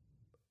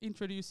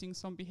introducing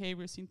some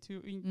behaviors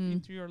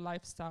into your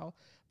lifestyle,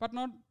 but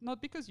not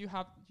because you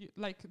have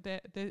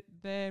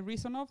the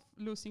reason of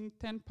losing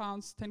 10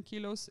 pounds, 10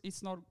 kilos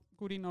is not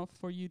good enough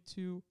for you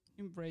to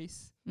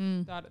embrace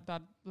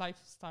that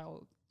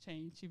lifestyle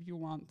change if you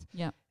want.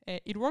 Yeah,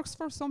 it works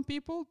for some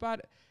people,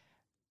 but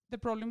the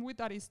problem with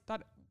that is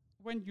that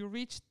when you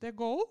reach the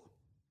goal,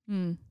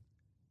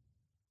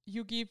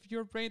 you give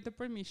your brain the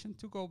permission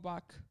to go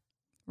back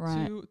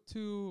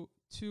to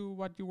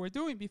what you were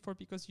doing before,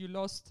 because you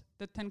lost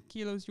the 10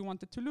 kilos you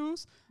wanted to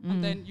lose,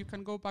 and then you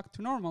can go back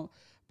to normal.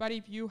 But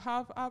if you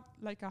have a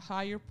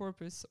higher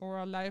purpose or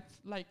a life,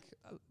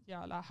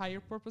 a higher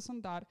purpose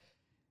on that,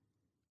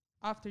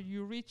 after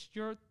you reach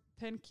your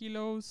 10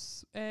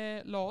 kilos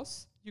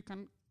loss, you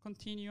can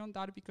continue on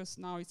that, because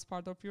now it's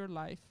part of your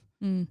life.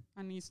 And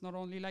it's not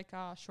only like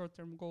a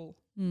short-term goal.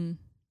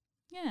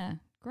 Yeah,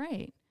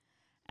 great.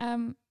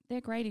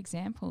 They're great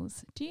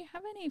examples. Do you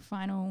have any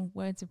final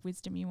words of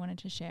wisdom you wanted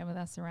to share with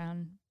us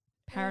around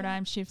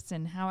paradigm shifts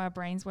and how our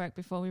brains work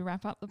before we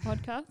wrap up the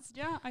podcast?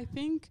 Yeah, I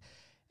think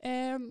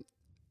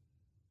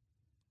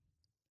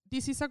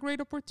this is a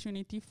great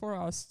opportunity for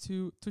us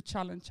to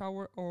challenge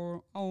our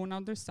own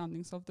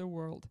understandings of the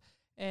world.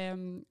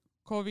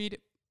 COVID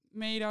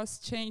made us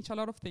change a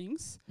lot of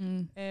things.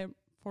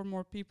 For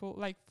more people,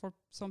 like for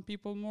some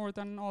people more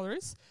than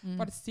others,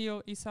 but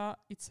still it's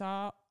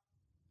a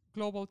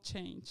global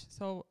change.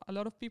 So a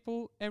lot of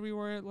people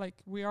everywhere,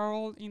 like we are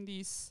all in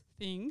this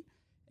thing.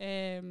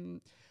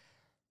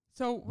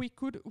 So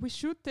we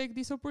should take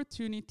this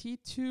opportunity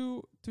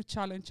to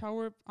challenge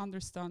our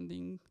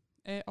understanding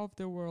of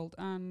the world,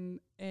 and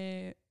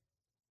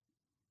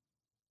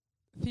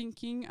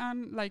thinking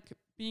and like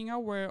being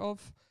aware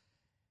of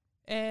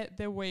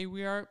the way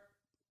we are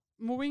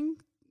moving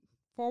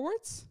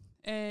forwards.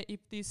 If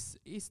this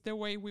is the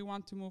way we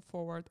want to move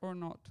forward or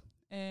not.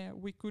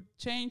 We could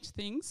change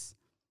things.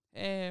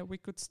 We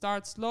could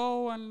start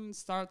slow and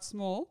start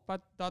small,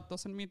 but that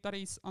doesn't mean that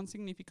it's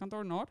insignificant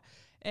or not.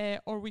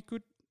 Or we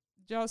could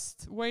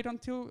just wait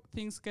until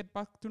things get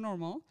back to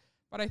normal.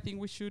 But I think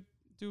we should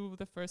do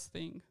the first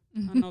thing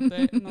and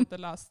not the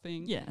last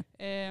thing. Yeah.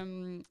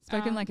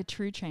 Spoken like a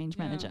true change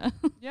manager.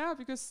 Yeah,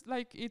 because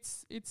like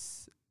it's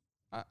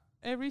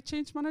every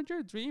change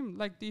manager dream,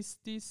 like this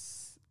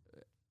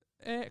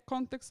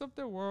context of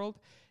the world,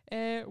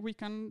 we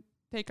can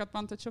take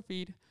advantage of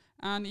it.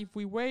 And if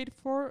we wait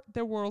for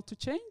the world to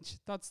change,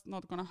 that's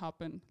not going to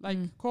happen. Like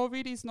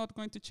COVID is not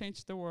going to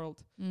change the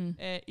world.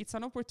 It's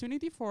an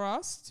opportunity for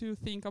us to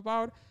think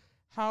about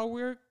how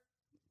we're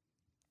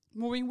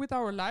moving with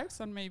our lives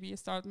and maybe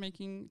start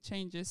making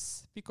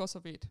changes because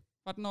of it.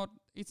 But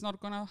it's not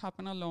going to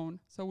happen alone.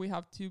 So we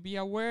have to be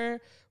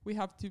aware, we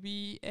have to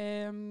be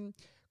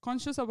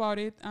conscious about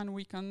it, and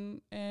we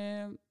can...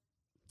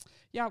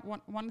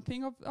 one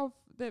thing of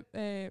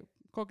the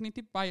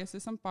cognitive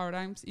biases and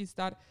paradigms is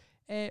that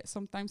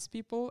sometimes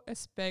people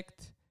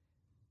expect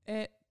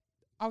the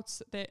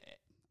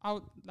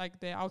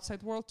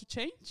outside world to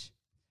change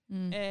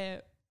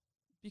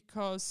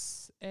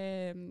because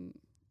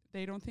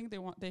they don't think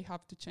they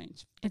have to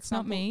change. It's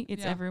not me,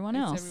 it's everyone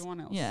else. It's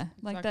everyone else. Yeah,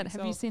 like exactly. That.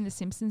 Have you seen the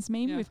Simpsons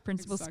meme with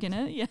Principal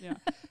Skinner? Yeah.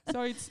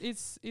 So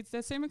it's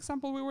the same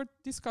example we were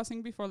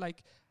discussing before.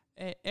 Like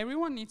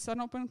everyone needs an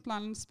open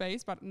plan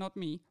space, but not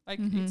me. Like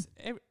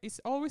it's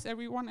always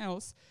everyone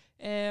else.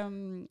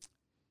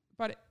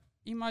 But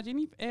imagine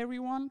if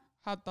everyone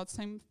had that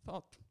same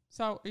thought.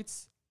 So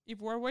if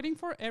we're waiting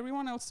for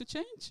everyone else to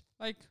change,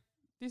 like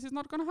this is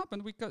not going to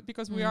happen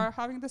because we are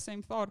having the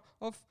same thought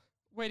of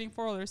waiting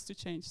for others to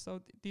change.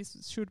 So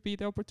this should be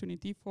the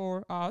opportunity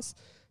for us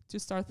to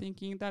start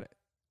thinking that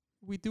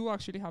we do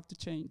actually have to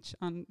change,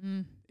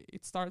 and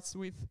it starts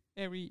with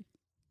every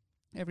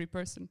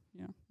person.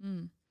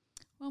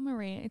 Well,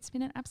 Maria, it's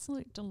been an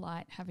absolute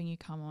delight having you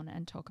come on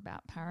and talk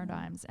about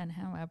paradigms and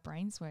how our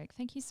brains work.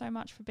 Thank you so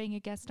much for being a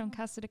guest on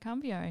Casa de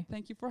Cambio.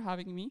 Thank you for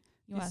having me.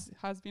 This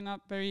has been a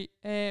very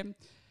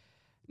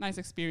nice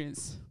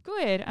experience.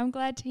 Good. I'm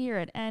glad to hear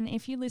it. And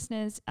if you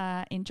listeners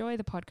enjoy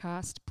the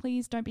podcast,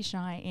 please don't be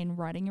shy in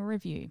writing a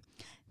review.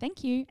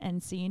 Thank you,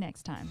 and see you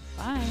next time.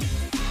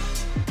 Bye.